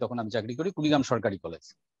কলেজে, তখন আমি চাকরি করি কুড়িগ্রাম সরকারি কলেজ,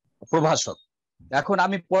 প্রভাষক। এখন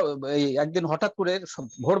আমি একদিন হঠাৎ করে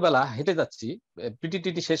ভোরবেলা হেঁটে যাচ্ছি,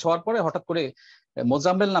 পিটিটিটি শেষ হওয়ার পরে হঠাৎ করে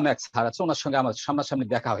মোজাম্মেল নামে এক স্যার আছে, ওনার সঙ্গে আমার সামনাসামনি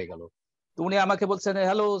দেখা হয়ে গেল। তো উনি আমাকে বলছেন,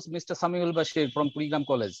 hello mister Samiul Bashir from Kurigram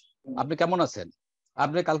college, আপনি কেমন আছেন?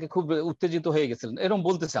 আপনি কালকে খুব উত্তেজিত হয়ে গেছিলেন, এরকম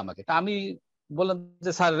বলতেছে আমাকে। তা আমি বললাম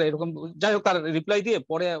যে স্যার এরকম, যাই হোক তার রিপ্লাই দিয়ে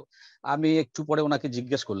পরে আমি একটু পরে ওনাকে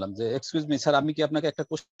জিজ্ঞেস করলাম যে এক্সকিউজ মি স্যার, আমি কি আপনাকে একটা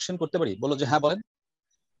কোশ্চেন করতে পারি? বললো যে হ্যাঁ বলেন।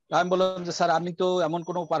 আমি বললাম যে স্যার, আমি তো এমন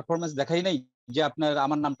কোনো পারফরমেন্স দেখাই নাই যে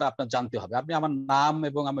আমার নামটা আপনার জানতে হবে, আপনি আমার নাম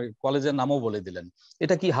এবং আমার কলেজের নামও বলে দিলেন,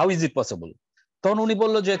 এটা কি, হাউ ইজ ইট পসিবল? তখন উনি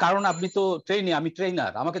বললো যে কারণ আপনি তো ট্রেনি, আমি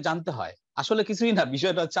ট্রেনার, আমাকে জানতে হয়। আসলে কিছুই না,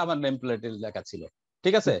 বিষয়টা হচ্ছে আমার নেম প্লেটে লেখা ছিল,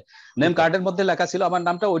 ঠিক আছে, নেম কার্ডের মধ্যে লেখা ছিল আমার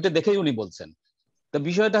নামটা, ওইটা দেখেই উনি বলছেন। তো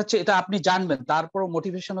বিষয়টা হচ্ছে এটা আপনি জানবেন, তারপর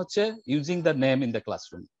মোটিভেশন হচ্ছে using the name in the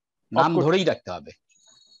classroom, নাম ধরেই রাখতে হবে,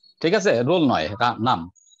 ঠিক আছে, রোল নয়, নাম।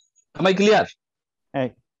 Am I clear?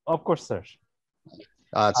 Of course, sir.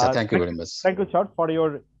 Acha, thank you very much. Thank you, sir, for your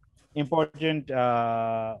important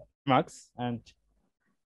remarks and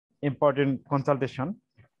important consultation.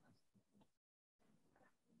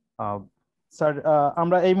 Sir,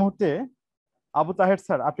 আমরা এই মুহূর্তে আবু তাহের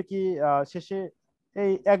স্যার, আপনি কি শেষে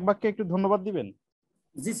এই এক বাক্যে একটু ধন্যবাদ দিবেন?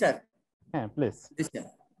 জি স্যার। হ্যাঁ প্লিজ। G sir.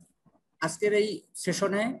 আজকের এই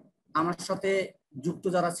সেশনে আমার সাথে যুক্ত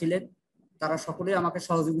যারা ছিলেন তারা সকলেই আমাকে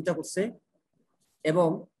সহযোগিতা করছে এবং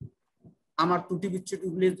আমার ত্রুটি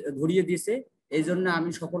বিচ্যুতিগুলি ধরিয়ে দিয়েছে। এই জন্য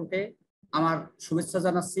আমি সকলকে আমার শুভেচ্ছা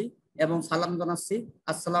জানাচ্ছি এবং সালাম জানাচ্ছি,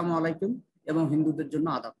 আসসালামু আলাইকুম, এবং হিন্দুদের জন্য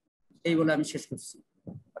আদাব, এই বলে আমি শেষ করছি।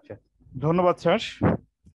 আচ্ছা, ধন্যবাদ স্যার।